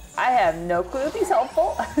 I have no clue if he's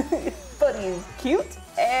helpful, but he's cute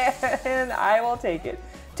and I will take it.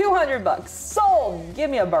 200 bucks. Sold! Give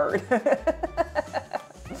me a bird. That's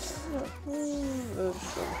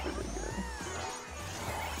so pretty good.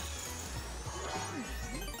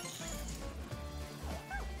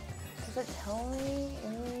 Does it tell me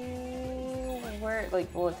where,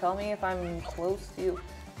 like, will it tell me if I'm close to?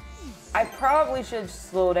 I probably should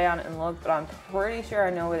slow down and look, but I'm pretty sure I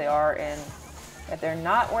know where they are, and if they're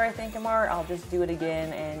not where I think them are, I'll just do it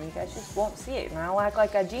again, and you guys just won't see it, and I'll act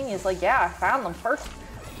like a genius, like, yeah, I found them first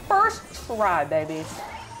try, babies.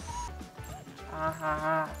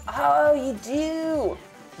 Oh, you do!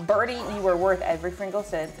 Birdie, you are worth every single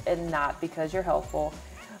cent, and not because you're helpful,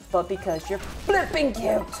 but because you're flipping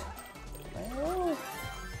cute.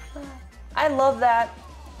 I love that.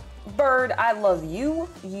 Bird, I love you.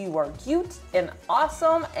 You are cute and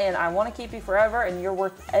awesome, and I want to keep you forever, and you're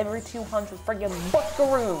worth every 200 friggin'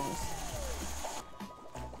 buckaroons.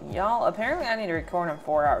 Y'all, apparently I need to record in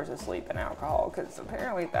 4 hours of sleep and alcohol, because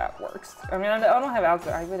apparently that works. I mean, I don't have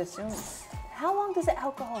alcohol. I would assume. How long does the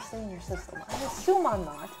alcohol stay in your system? I assume I'm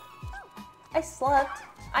not. I slept.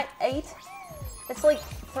 I ate. It's like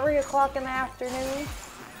 3 o'clock in the afternoon.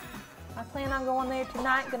 I plan on going there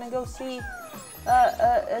tonight. Gonna go see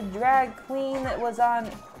a drag queen that was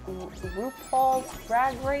on RuPaul's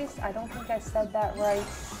Drag Race. I don't think I said that right.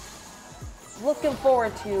 Looking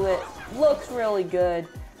forward to it. Looks really good.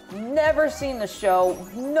 Never seen the show.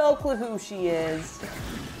 No clue who she is.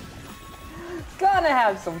 Gonna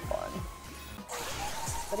have some fun.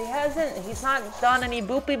 But he's not done any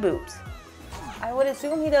boopy boops. I would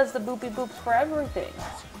assume he does the boopy boops for everything.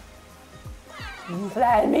 You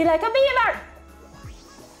fly me like a beaver!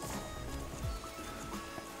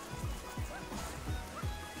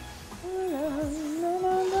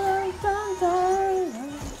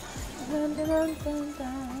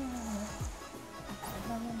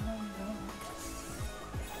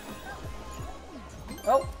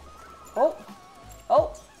 Oh, oh,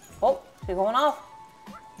 oh, oh, she's going off.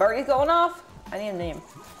 Birdie's going off. I need a name.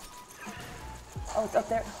 Oh, it's up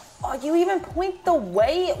there. Oh, you even point the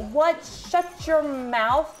way? What? Shut your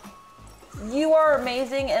mouth. You are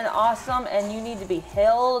amazing and awesome, and you need to be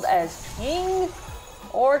hailed as king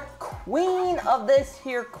or queen of this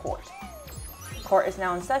here court. Court is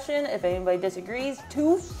now in session. If anybody disagrees,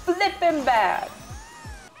 too flippin' bad.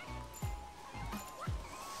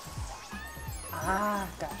 Ah,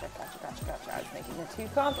 gotcha. I was making it too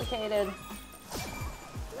complicated.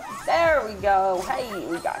 There we go. Hey,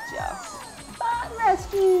 we gotcha. Bot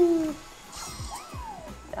rescue.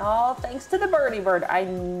 Oh, thanks to the birdie bird. I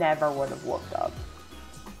never would have looked up.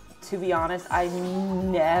 To be honest, I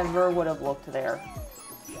never would have looked there.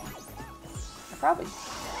 I probably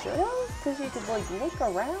should have, because you could like look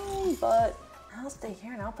around, but I'll stay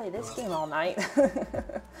here and I'll play this game all night.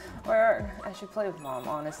 Or I should play with Mom,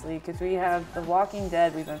 honestly, because we have The Walking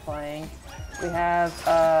Dead we've been playing. We have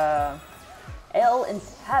Ale and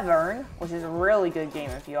Tavern, which is a really good game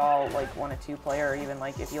if you all like want a 2-player, or even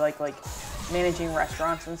like if you like managing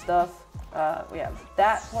restaurants and stuff. We have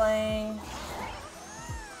that playing.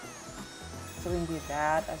 So we can do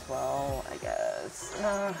that as well, I guess. No,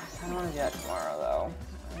 I kind of want to do that tomorrow though.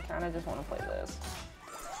 I kind of just want to play this.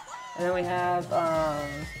 And then we have,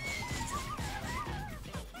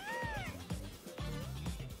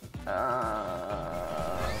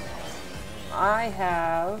 I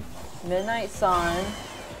have Midnight Sun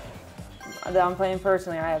that I'm playing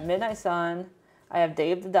personally. I have Midnight Sun, I have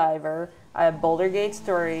Dave the Diver, I have Boulder Gate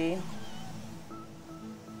Story.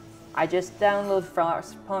 I just downloaded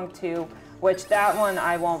Frostpunk 2, which that one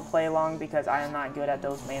I won't play long because I am not good at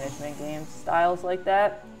those management game styles like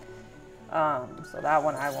that. So that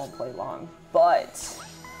one I won't play long, but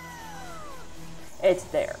it's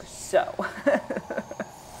there, so.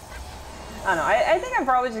 I don't know, I think I'm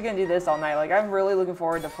probably just gonna do this all night. Like, I'm really looking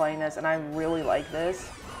forward to playing this, and I really like this.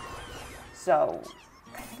 So,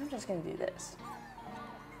 I think I'm just gonna do this.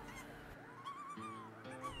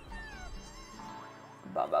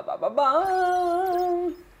 Ba ba ba ba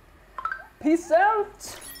ba. Peace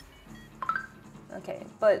out. Okay,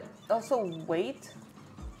 but also wait.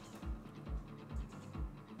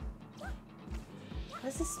 What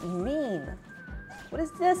does this mean? What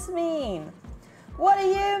does this mean? What do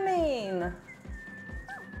you mean?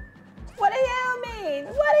 What do you mean?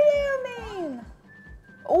 What do you mean?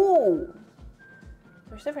 Oh,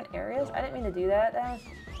 there's different areas. I didn't mean to do that.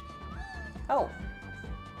 Oh.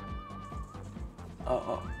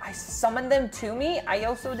 I summoned them to me? I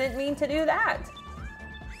also didn't mean to do that.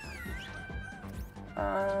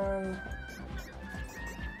 I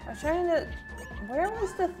was trying to... Where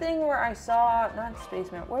was the thing where I saw... Not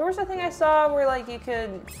Spaceman. Where was the thing I saw where, like, you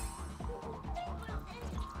could...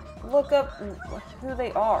 look up who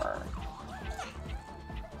they are?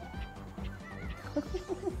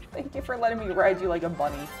 Thank you for letting me ride you like a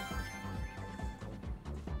bunny.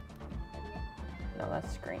 No,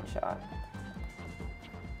 that's a screenshot.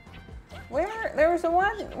 Where? There was the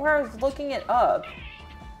one where I was looking it up.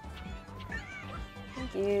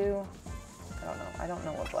 Thank you. I don't know. I don't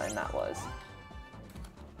know what button that was.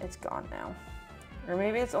 It's gone now. Or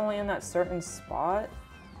maybe it's only in that certain spot.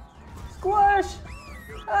 Squish!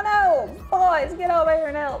 Oh no! Boys, get over here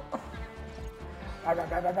and help! I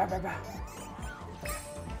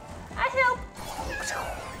help!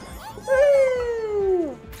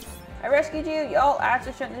 Woo! I rescued you. Y'all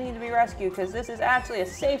actually shouldn't need to be rescued because this is actually a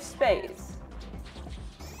safe space.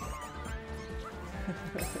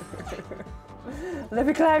 Let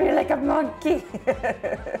me climb you like a monkey.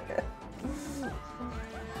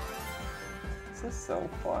 This is so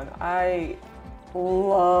fun. I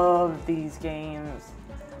love these games.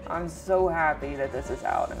 I'm so happy that this is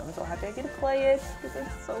out, and I'm so happy I get to play it because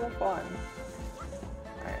it's so fun.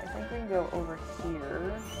 Alright, I think we can go over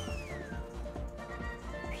here.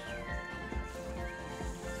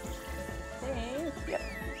 Yep.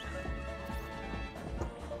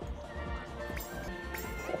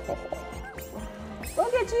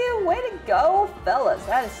 Look at you! Way to go, fellas!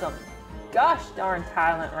 That is some gosh darn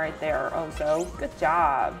talent right there, Ozo. Good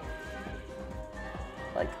job.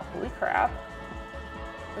 Like, holy crap.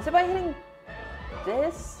 Was it by hitting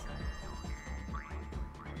this?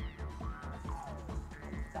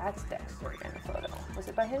 That's Dexter in a photo. Was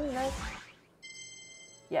it by hitting this?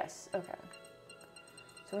 Yes, okay.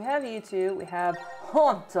 So we have you two, we have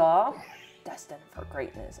Haunter, destined for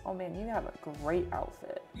greatness. Oh man, you have a great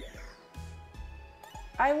outfit.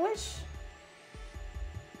 I wish...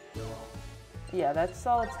 Yeah, that's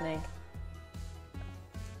Solid Snake.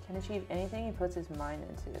 Can achieve anything he puts his mind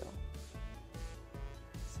into.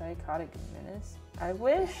 Psychotic Menace. I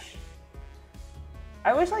wish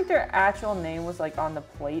like their actual name was like on the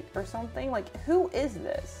plate or something. Like, who is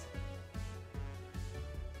this?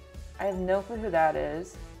 I have no clue who that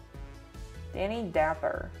is. Danny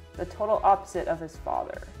Dapper, the total opposite of his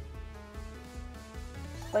father.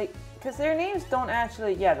 Like, because their names don't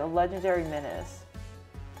actually, yeah, the Legendary Menace.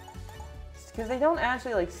 Because they don't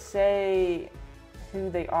actually, like, say who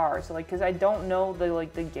they are. So, like, because I don't know the,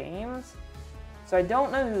 like, the games. So I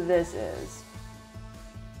don't know who this is.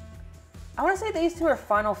 I want to say these two are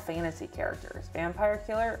Final Fantasy characters. Vampire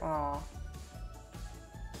Killer? Aw.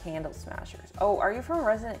 Candle Smashers. Oh, are you from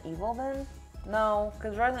Resident Evil then? No,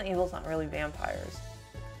 because Resident Evil's not really vampires.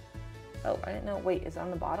 Oh, I didn't know. Wait, is it on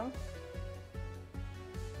the bottom?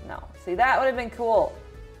 No. See, that would have been cool.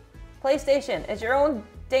 PlayStation, it's your own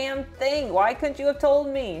damn thing. Why couldn't you have told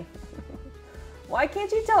me? Why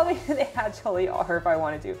can't you tell me who they actually are if I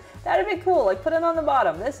wanted to? That'd have been cool. Like, put it on the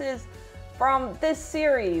bottom. This is from this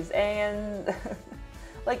series, and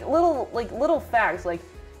like little facts, like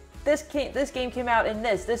this game came out in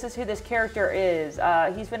this is who this character is,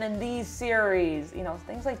 he's been in these series, you know,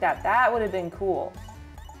 things like that. That would have been cool.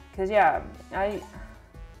 Because yeah,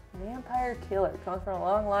 Vampire Killer comes from a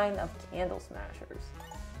long line of candle smashers.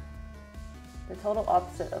 The total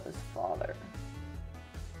opposite of his father.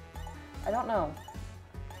 I don't know.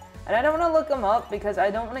 And I don't want to look them up because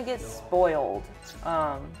I don't want to get spoiled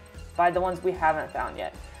by the ones we haven't found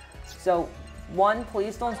yet. So, one,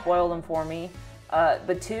 please don't spoil them for me.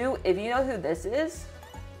 But two, if you know who this is,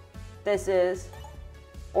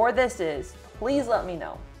 or this is, please let me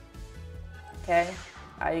know. Okay?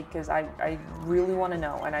 Because I really want to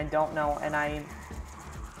know, and I don't know, and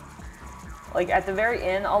like, at the very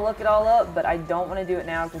end, I'll look it all up, but I don't want to do it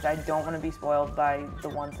now because I don't want to be spoiled by the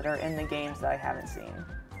ones that are in the games that I haven't seen.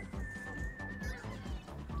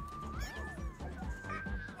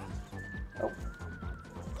 Oh.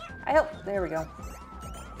 I hope. There we go.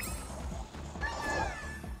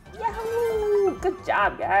 Yahoo! Good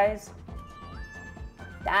job, guys.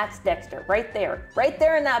 That's Dexter. Right there. Right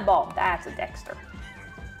there in that ball. That's a Dexter.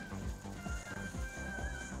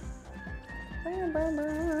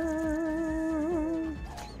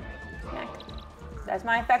 Smack. That's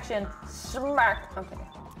my affection. Smack. Okay.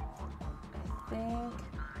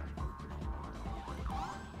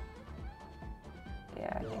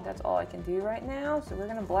 I think that's all I can do right now. So we're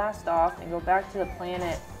gonna blast off and go back to the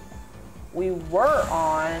planet we were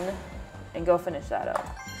on and go finish that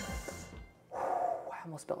up. I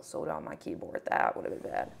almost spilled soda on my keyboard. That would have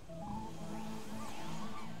been bad.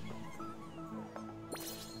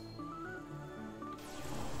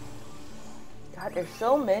 God, there's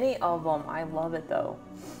so many of them. I love it though.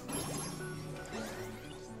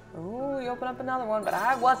 Ooh, you open up another one, but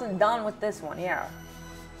I wasn't done with this one, yeah.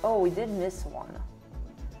 Oh, we did miss one.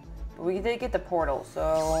 But we did get the portal,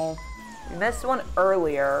 so we missed one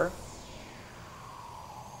earlier.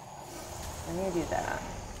 I need to do that.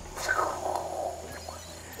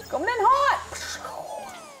 Coming in hot!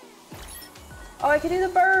 Oh, I can do the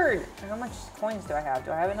bird! How much coins do I have?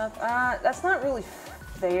 Do I have enough? That's not really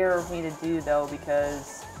fair of me to do though,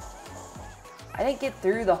 because I didn't get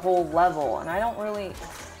through the whole level, and I don't want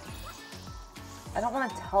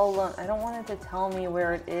to tell them, I don't want it to tell me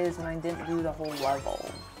where it is when I didn't do the whole level.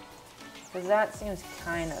 Because that seems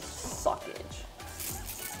kind of suckage.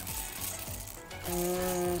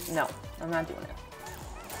 No, I'm not doing it.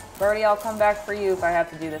 Birdie, I'll come back for you if I have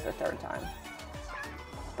to do this a third time.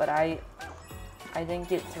 But I didn't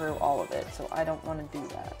get through all of it, so I don't want to do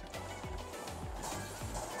that.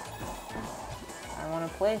 I want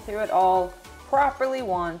to play through it all properly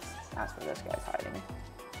once. That's where this guy's hiding.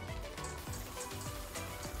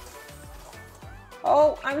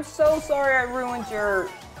 Oh, I'm so sorry I ruined your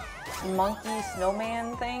monkey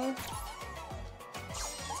snowman thing.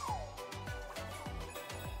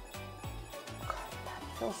 God,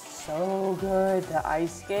 that feels so good, the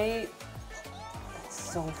ice skate. That's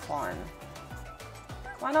so fun.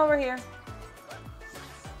 Come on over here.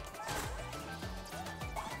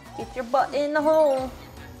 Get your butt in the hole.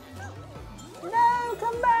 No,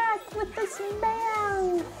 come back with the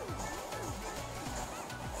smell.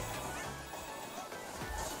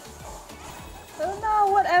 Oh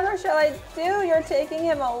no, whatever shall I do? You're taking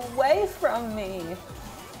him away from me.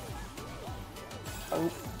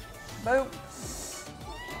 Boop. Boop.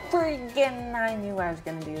 Freaking, I knew I was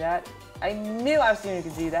gonna do that. I knew I was going to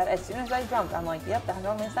do that. As soon as I jumped, I'm like, yep, I'm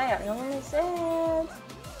gonna miss that. I'm gonna miss it.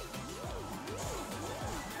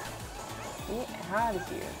 Get out of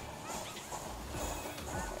here.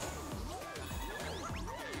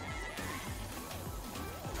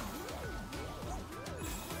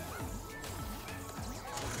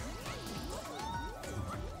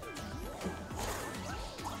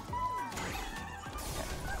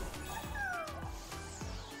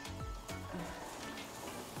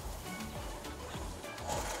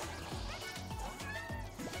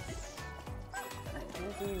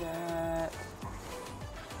 Do that.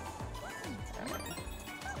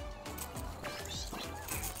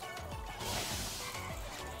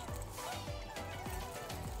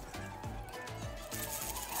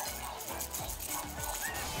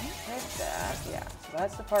 Hit that, yeah. So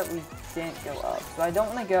that's the part we didn't go up. So I don't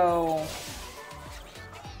want to go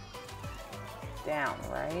down,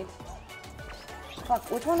 right?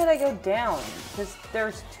 Fuck, which one did I go down? Because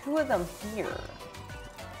there's two of them here.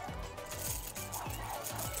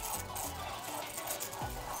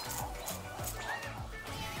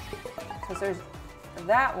 Because there's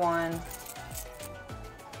that one.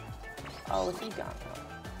 Oh, is he gone?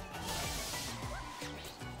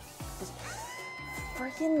 This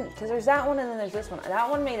freaking, because there's that one and then there's this one. That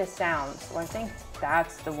one made a sound, so I think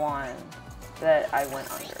that's the one that I went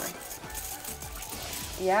under.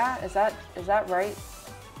 Yeah, is that right?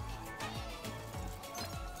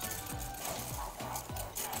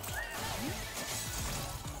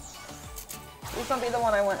 Is this gonna be the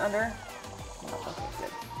one I went under? No, okay,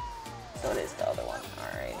 good. So it is the other one.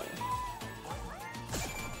 Alrighty.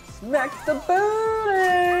 Smack the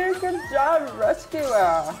booty! Good job, rescuer!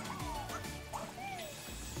 Okay,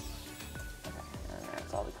 and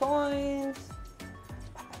that's all the coins.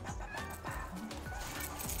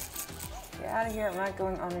 Get out of here. I'm not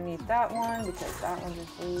going underneath that one because that one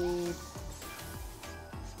just leads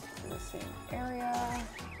to the same area.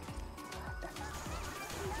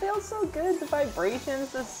 It feels so good, the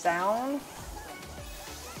vibrations, the sound.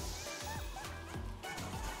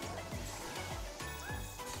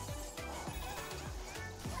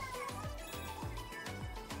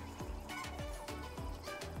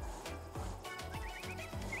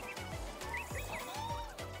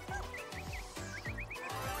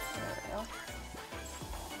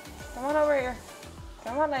 Come on over here.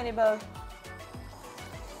 Come on, Ladybug.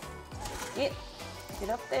 Get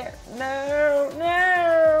up there. No,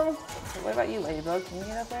 no. Okay, what about you, Ladybug? Can you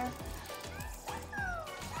get up there?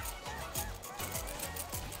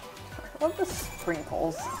 I love the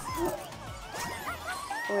sprinkles.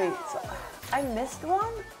 Wait, so I missed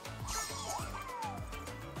one?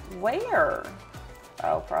 Where?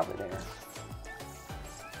 Oh, probably there.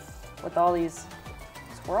 With all these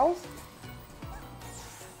squirrels?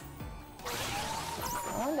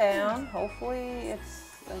 Going down. Hopefully I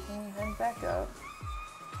can head back up.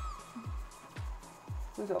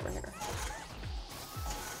 Who's over here?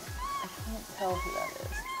 I can't tell who that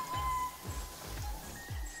is.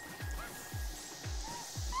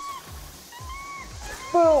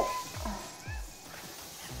 Boom!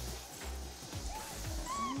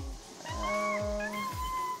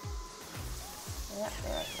 Yeah,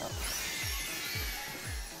 there I go.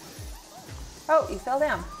 Oh, you fell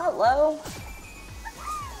down. Hello.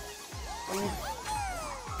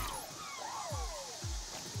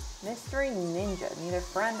 Mystery Ninja, neither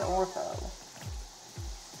friend or foe.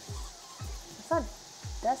 It's not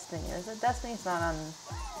Destiny, is it? Destiny's not on...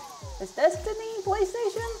 Is Destiny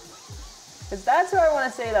PlayStation? Because that's who I want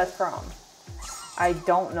to say that's from. I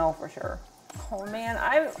don't know for sure. Oh man,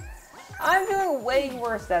 I'm doing way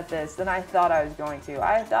worse at this than I thought I was going to.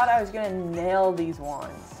 I thought I was going to nail these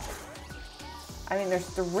ones. I mean, there's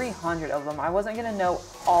 300 of them. I wasn't going to know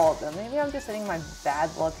all of them. Maybe I'm just hitting my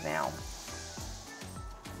bad luck now.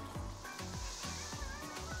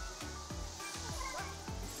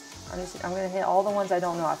 I'm going to hit all the ones I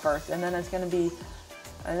don't know at first. And then it's going to be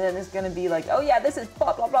like, oh yeah, this is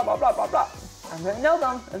blah, blah, blah, blah, blah, blah, blah. I'm going to know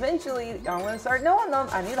them. Eventually, I'm going to start knowing them.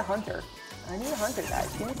 I need a hunter. I need a hunter, guys.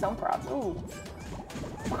 Give me some props. Ooh.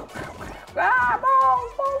 Ah,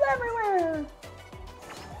 balls! Balls everywhere!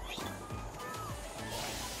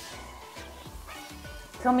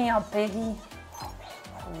 Come here, piggy.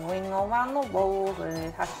 Swing around the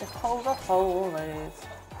rollers. Have to close the holes.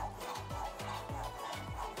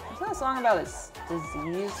 Isn't that a song about a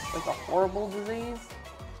disease? Like a horrible disease?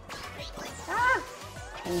 Ah!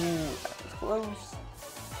 Ooh, that was close.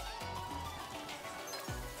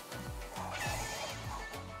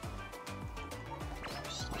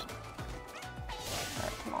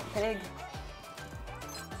 Alright, come on, pig.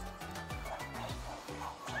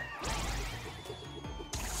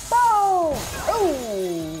 Boom!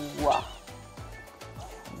 Ooh!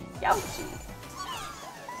 Youchie.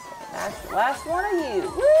 That's the last one of you.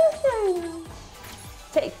 Woohoo!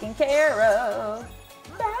 Taken care of.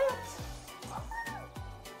 That.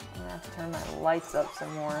 I'm gonna have to turn my lights up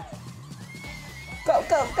some more. Go,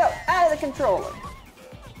 go, go! Out of the controller.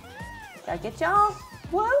 Did I get y'all?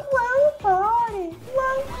 Whoa, whoa, party!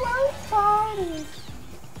 Whoa, whoa, party!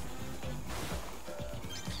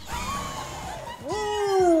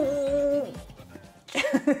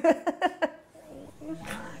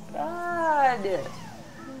 God!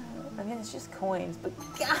 I mean, it's just coins, but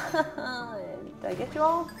God! Did I get you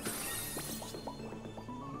all?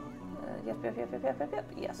 Yep.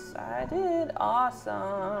 Yes, I did.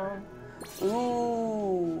 Awesome.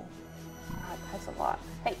 Ooh. God, that's a lot.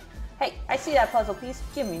 Hey, I see that puzzle piece.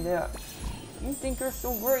 Give me that. You think you're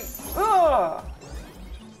so great. Ugh!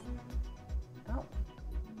 Oh.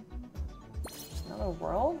 Another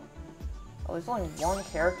world? Oh, there's only one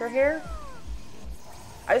character here?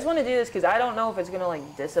 I just want to do this because I don't know if it's going to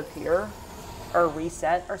like disappear or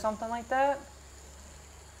reset or something like that.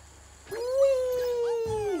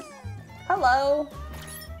 Whee! Hello.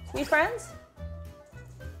 We friends?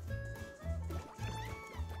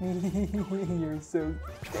 You're so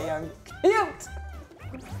damn cute.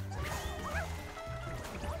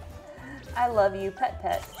 I love you, pet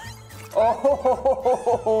pet.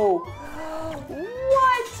 Oh,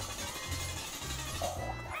 what? Oh,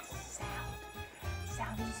 that sound.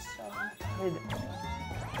 Sound is so good.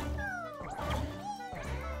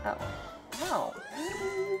 Oh, no.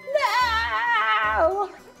 No!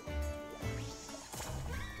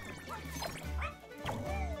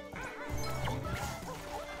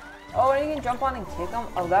 Oh, and you can jump on and kick them?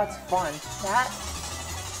 Oh, that's fun. That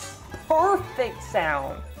perfect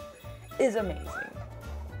sound is amazing.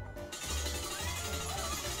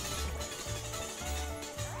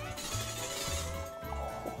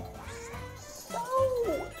 So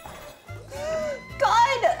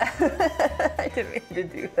good! I didn't mean to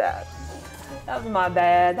do that. That was my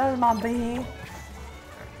bad. That was my bad.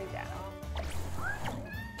 Take that off.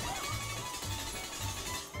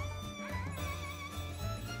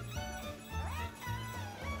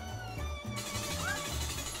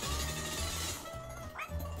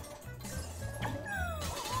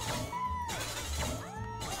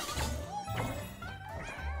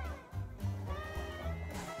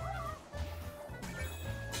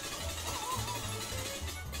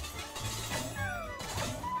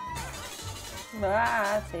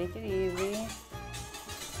 Ah, take it easy.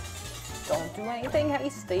 Don't do anything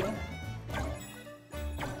hasty.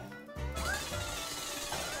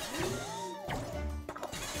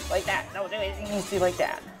 Like that. Don't do anything hasty like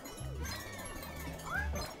that.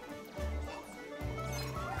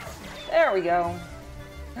 There we go.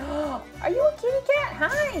 Are you a kitty cat?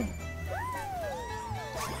 Hi.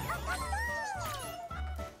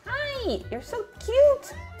 Hi. You're so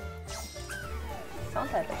cute. Some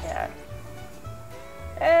type of cat.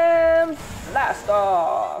 And blast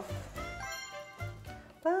off.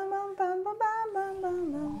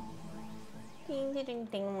 Ding ding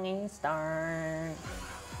ding ding. Start.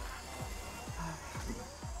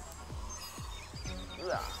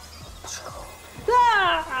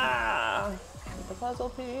 Ah! The puzzle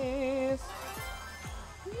piece.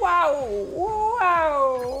 Wow!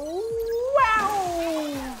 Wow! Wow!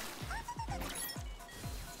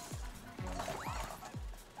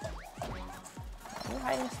 Are you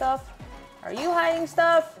hiding stuff? Are you hiding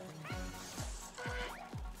stuff?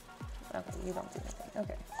 Okay, you don't do anything.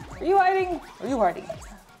 Okay. Are you hiding? Are you hiding?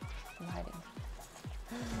 I'm hiding.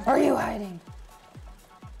 Are you hiding?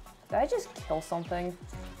 Did I just kill something?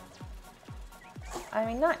 I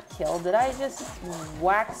mean, not kill. Did I just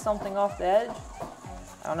whack something off the edge?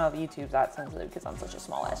 I don't know if YouTube's that sensitive because I'm such a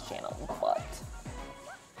small ass channel, but.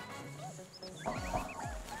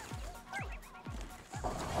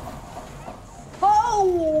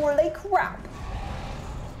 Holy crap!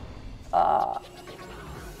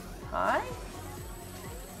 Hi?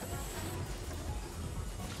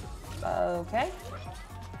 Okay.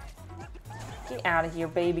 Get out of here,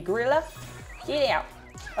 baby gorilla. Get out.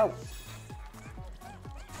 Oh.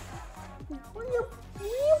 Were you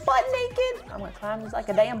butt naked? I'm gonna climb this like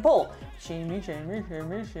a damn bull. Shimmy, shimmy,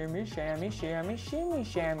 shimmy, shimmy, shammy, shammy, shimmy,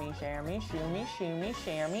 shammy, shammy, shimmy, shimmy,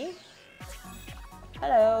 shammy.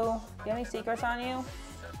 Hello. Do you have any secrets on you?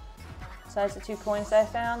 Besides the 2 coins that I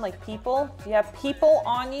found, like people? Do you have people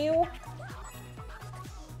on you?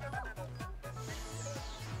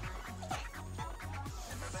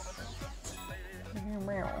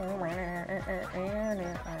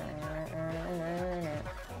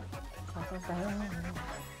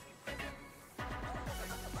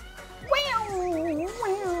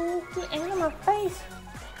 Get out of my face.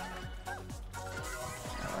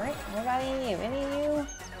 Alright, what about any of you? Any of you?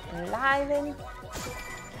 Enliven?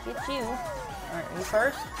 Get you. Alright, you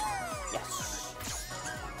first? Yes.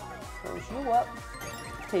 Close you up.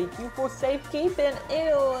 Take you for safekeeping.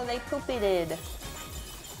 Ew, they poopy did.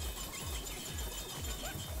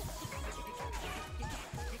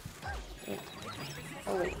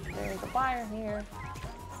 Oh wait, there's a fire here.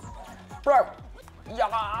 Bro!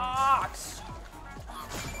 Yaks!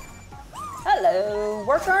 Hello,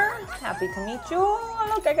 worker. Happy to meet you.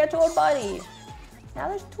 Oh, look, I got your old buddy. Now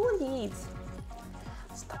there's 2 of these.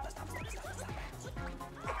 Stop.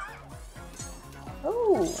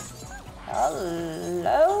 Ooh.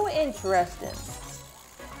 Hello, interesting.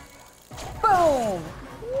 Boom!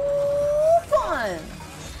 Ooh, fun!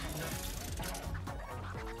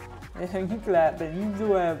 You clapping, you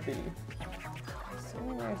so happy.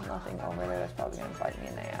 Assuming there's nothing over there that's probably gonna bite me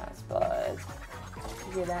in the ass, but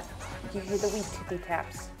you hear that? You hear the wee tippy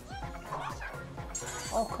taps.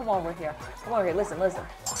 Oh, come over here. Come over here, listen.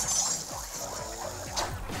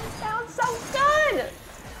 Sounds so good!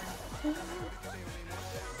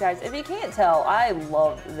 Guys, if you can't tell, I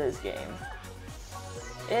love this game.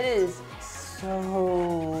 It is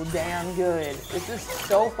so damn good. This is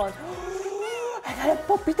so fun. I got a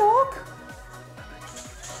puppy dog.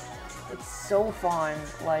 It's so fun.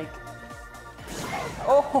 Like,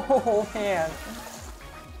 oh man.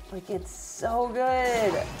 Like, it's so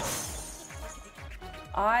good.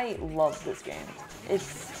 I love this game.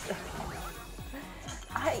 It's...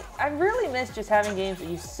 I really miss just having games that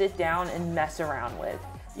you sit down and mess around with.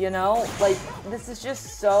 You know? Like, this is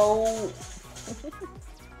just so...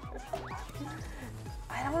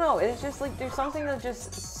 I don't know. It's just like, there's something to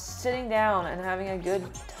just sitting down and having a good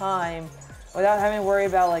time without having to worry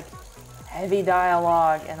about, like, heavy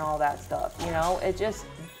dialogue and all that stuff. You know? It's just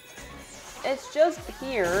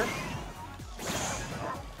here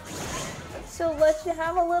to let you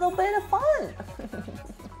have a little bit of fun.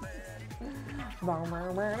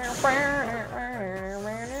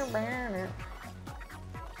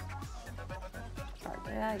 Start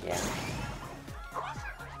that again.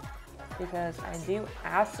 Because I do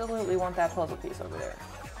absolutely want that puzzle piece over there.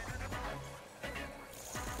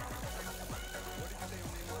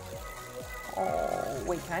 Oh,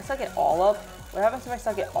 wait, can I suck it all up? What happens if I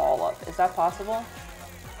suck it all up? Is that possible?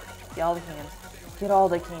 Get all the cans. Get all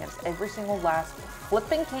the cans. Every single last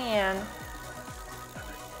flipping can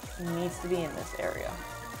needs to be in this area.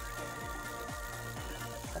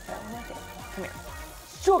 Suck that one like it. Come here.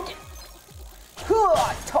 Shook it!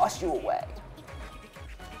 Toss you away.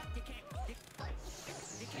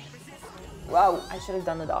 Wow, I should have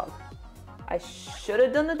done the dog. I should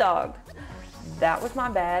have done the dog. That was my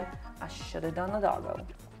bad. I should have done the doggo.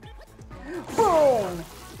 Boom!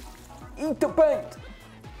 Eat the paint!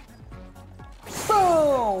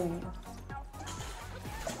 Boom!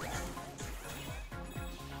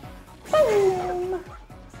 Boom!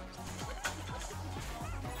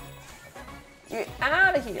 Get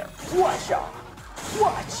out of here! Watcha!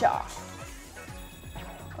 Watcha!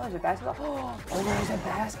 Oh, there's a basketball. Oh, there's a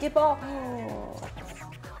basketball. Oh.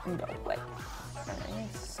 No way. I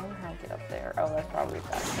need to somehow get up there. Oh, that's probably a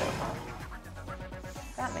basketball, huh?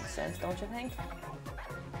 That makes sense, don't you think?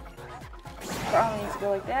 Probably needs to go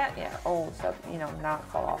like that. Yeah. Oh, so, you know, not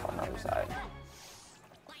fall off on the other side.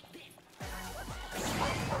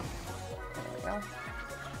 There we go.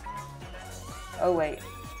 Oh, wait.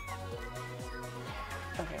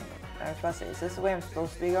 Okay. I was about to say, is this the way I'm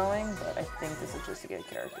supposed to be going? But I think this is just to get a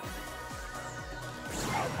character.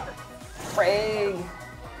 Frig!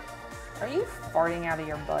 Are you farting out of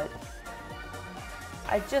your butt?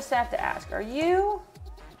 I just have to ask, are you?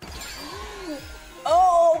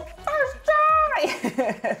 Oh, first try!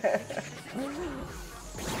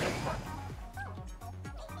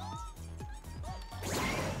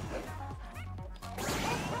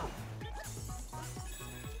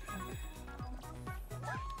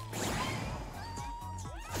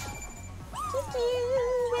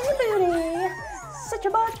 Sit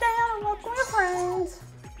your butt down and walk with your friends.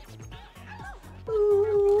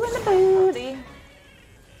 Ooh, in the booty.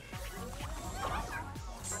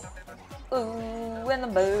 Ooh, in the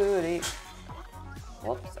booty.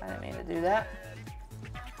 Whoops, I didn't mean to do that.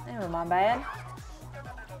 That was my bad.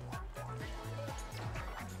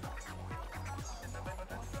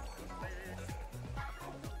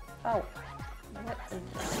 Oh, what is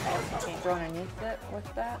that? You can't go underneath it?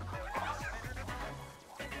 What's that?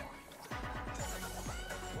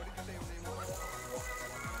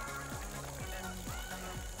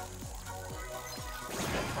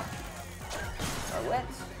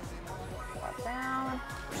 Drop down.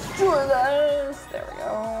 Do this. There we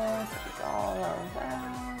go. It's all of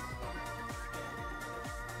that.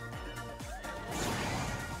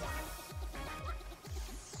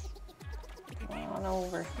 Come on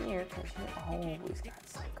over here because you always got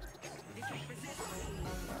secrets.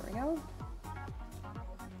 There we go.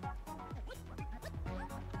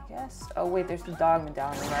 I guess. Oh wait, there's the dog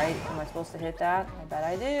medallion, right? Am I supposed to hit that? I bet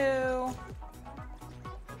I do.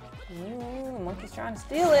 Ooh, the monkey's trying to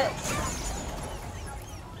steal it.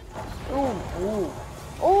 Ooh, ooh,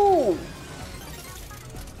 ooh.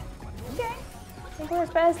 Okay. I think we're as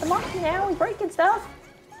bad as the monkey now. We're breaking stuff.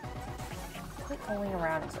 Quit going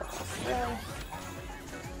around in circles. Really?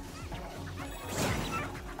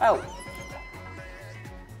 Oh.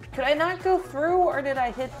 Could I not go through, or did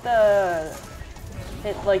I hit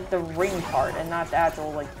like the ring part and not the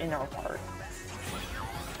actual like inner part?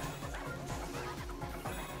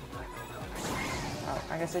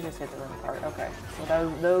 I guess I just hit the ring part. Okay, so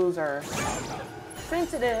those are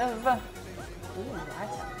sensitive. Ooh,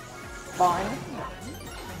 that's fun.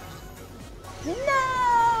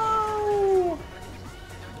 No!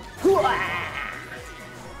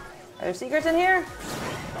 Are there secrets in here?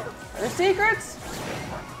 Are there secrets?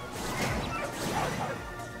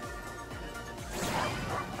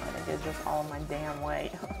 is just all in my damn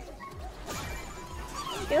way.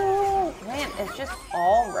 Ew, man, it's just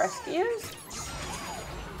all rescues?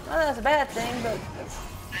 Well, that's a bad thing, but...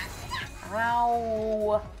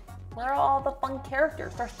 Ow. Where are all the fun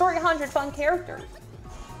characters? There's 300 fun characters.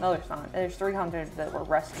 No, there's not. There's 300 that were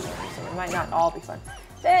rescued, so it might not all be fun.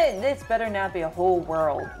 It's better not be a whole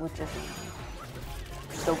world with just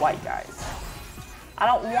the white guys. I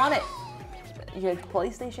don't want it. Yeah,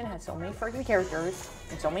 PlayStation has so many freaking characters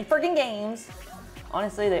and so many freaking games.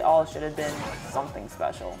 Honestly, they all should have been something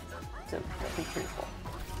special, to be truthful.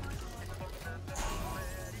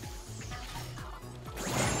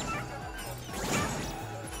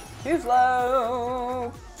 Too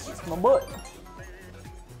slow. It's my butt.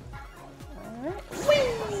 Alright.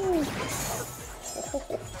 Whee!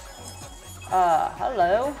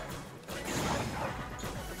 Hello.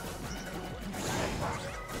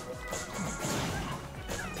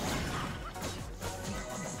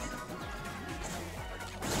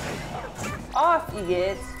 Off you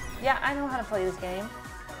get. Yeah, I know how to play this game.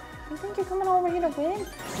 You think you're coming over here to win?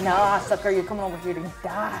 Nah, sucker, you're coming over here to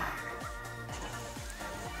die.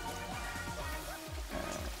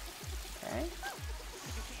 Okay.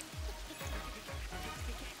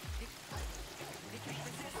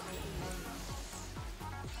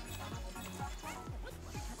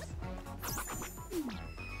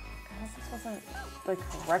 This wasn't the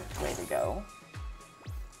correct way to go.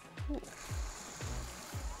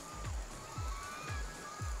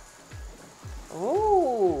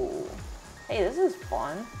 Ooh. Hey, this is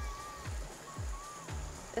fun.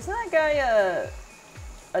 Isn't that guy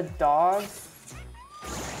a dog?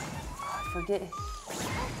 Oh, I forget.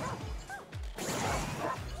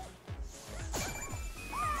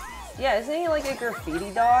 Yeah, isn't he like a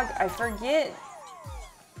graffiti dog? I forget.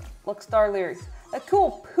 Look, star lyrics. A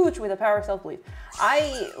cool pooch with a power of self-belief.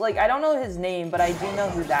 I don't know his name, but I do know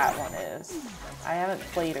who that one is. I haven't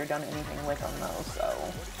played or done anything with him though, so.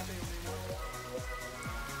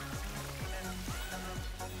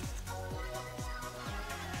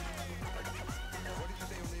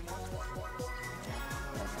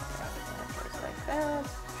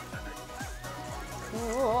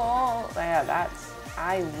 Cool. Yeah,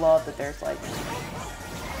 I love that there's like,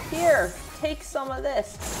 here, take some of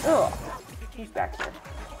this. Ugh. Who's back here?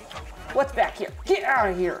 What's back here? Get out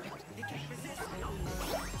of here.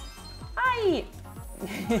 Hi.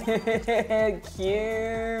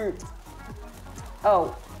 Cute.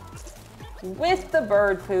 Oh, with the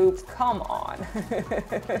bird poop, come on.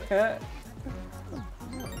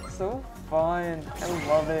 So fun, I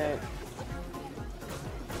love it.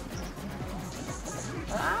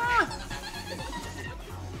 Ah!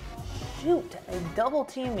 Shoot, they double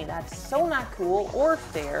teamed me. That's so not cool or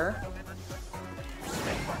fair.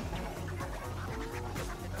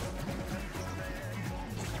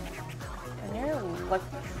 And you're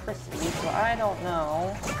electricity, so I don't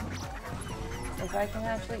know if I can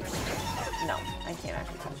actually... No, I can't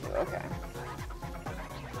actually touch you. Okay.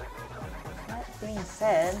 That being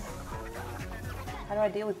said, how do I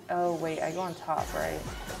deal with... Oh, wait, I go on top, right?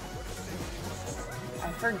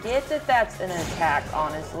 I forget that that's an attack,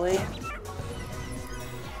 honestly.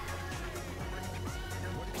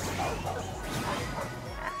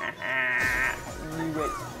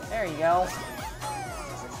 There you go.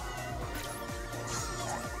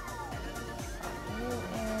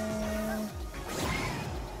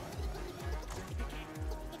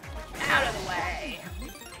 Out of the way.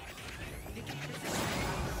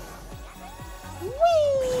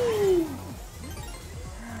 Whee!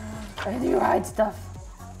 I do hide stuff.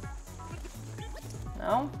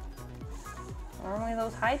 No? Normally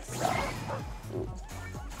those hide stuff. Ooh.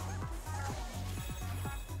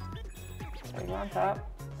 Are you on top?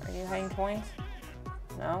 Are you hiding coins?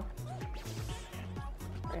 No?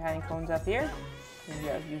 Are you hiding coins up here?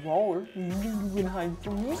 Yes, you are. You can hide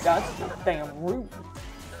from me. That's just damn rude.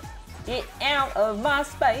 Get out of my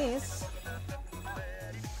space.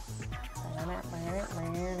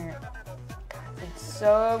 It's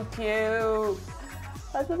so cute.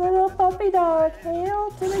 That's a little puppy dog.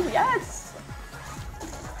 Hail to the yes!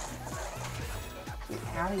 Get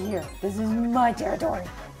out of here. This is my territory.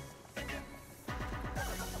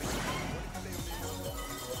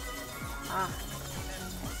 Ah.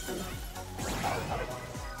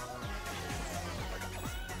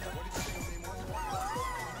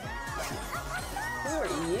 Who are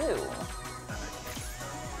you?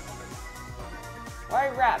 Why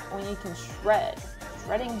rap when you can shred?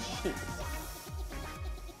 Shredding sheep.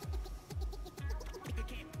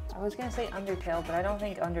 I was gonna say Undertale, but I don't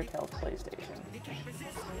think Undertale's PlayStation.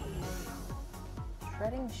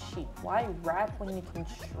 Shredding sheep. Why rap when you can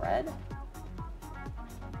shred?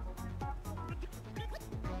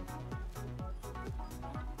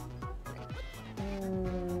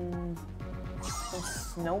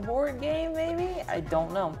 snowboard game, maybe? I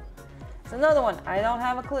don't know. It's another one. I don't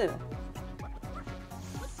have a clue.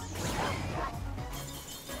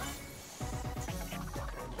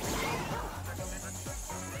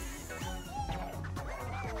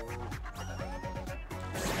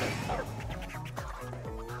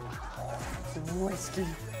 It's risky.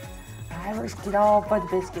 I risked it all for the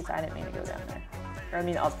biscuits. I didn't mean to go down there. Or I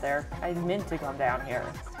mean up there. I meant to come down here.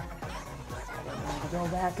 I didn't mean to go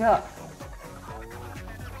back up.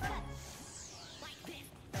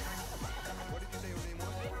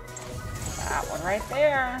 That one right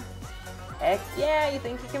there. Heck yeah, you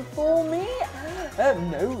think you can fool me?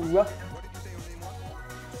 No.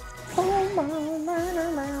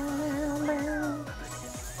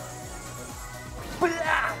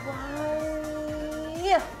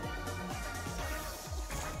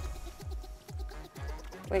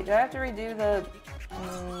 Wait, do I have to redo the...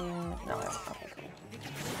 no, okay, cool.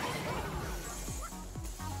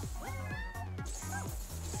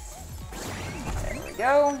 There we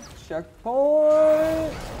go.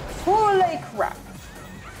 Checkpoint. Holy crap.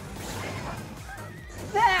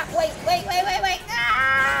 That, wait.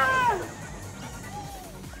 Ah!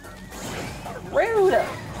 Rude.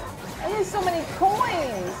 I need so many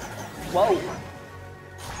coins. Whoa.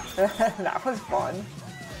 That was fun.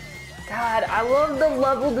 God, I love the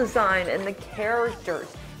level design and the characters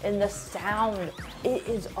and the sound. It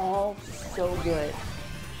is all so good.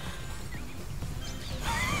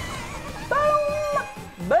 Boom!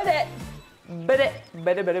 But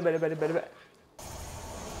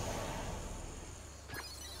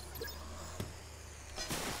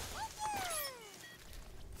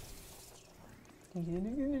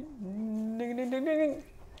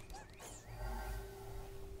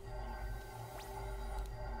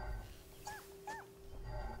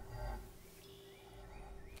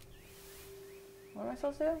what am I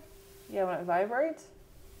supposed to do? Yeah, when it vibrates?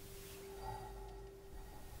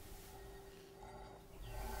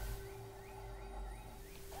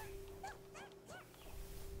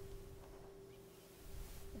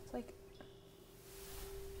 It's like...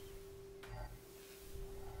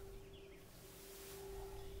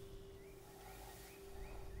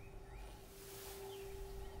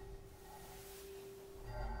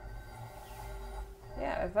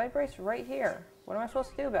 yeah, it vibrates right here. What am I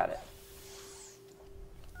supposed to do about it?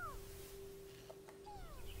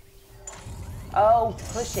 Oh,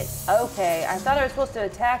 push it. Okay, I thought I was supposed to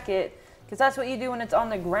attack it, because that's what you do when it's on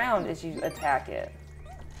the ground, is you attack it.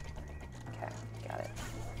 Okay, got it.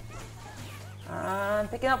 I'm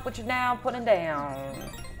picking up what you're now putting down.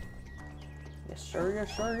 Yes, sir,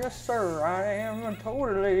 yes, sir, yes, sir. I am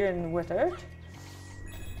totally in with it.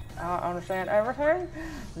 I understand everything.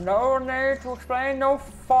 No need to explain, no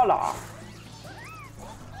follow.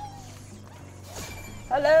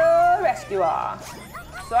 Hello, rescuer.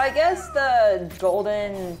 So I guess the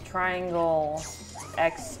golden triangle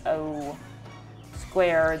XO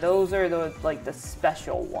square, those are the like the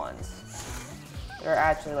special ones. They're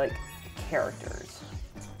actually like characters.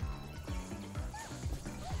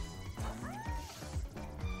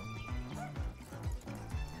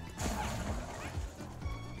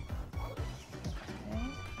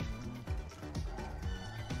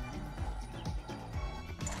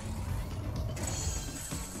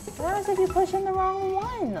 What happens if you push in the wrong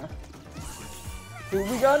one? Who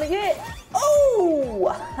we gonna get?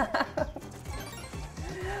 Oh!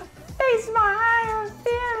 Face my iron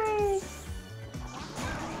theory!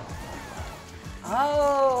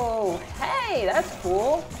 Oh, hey, that's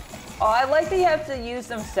cool. Oh, I like that you have to use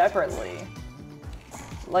them separately.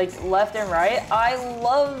 Like left and right. I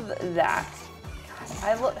love that.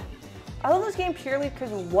 God, I love this game purely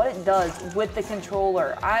because of what it does with the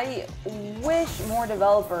controller. I wish more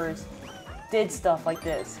developers did stuff like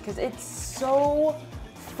this because it's so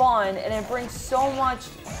fun and it brings so much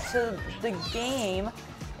to the game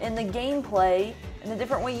and the gameplay and the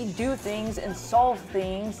different way you do things and solve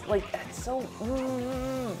things. Like, it's so...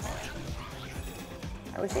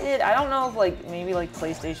 I wish they did. I don't know if, like, maybe, like,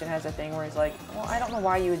 PlayStation has a thing where it's like, well, I don't know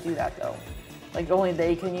why you would do that, though. Like, only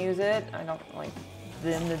they can use it. I don't, like...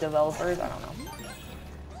 them, the developers, I don't know.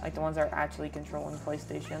 Like the ones that are actually controlling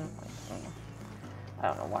PlayStation. Like, I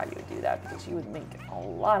don't know why you would do that because you would make a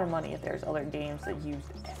lot of money if there's other games that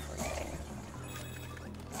used everything.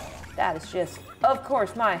 That is just, of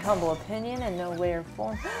course, my humble opinion and no way or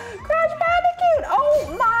form. Crash Bandicoot!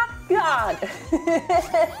 Oh my god!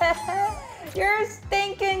 You're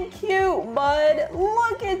stinking cute, bud.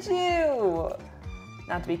 Look at you!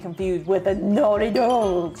 Not to be confused with the Naughty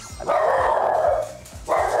Dogs.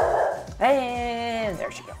 And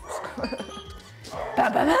there she goes.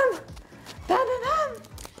 Bam, bam, bam.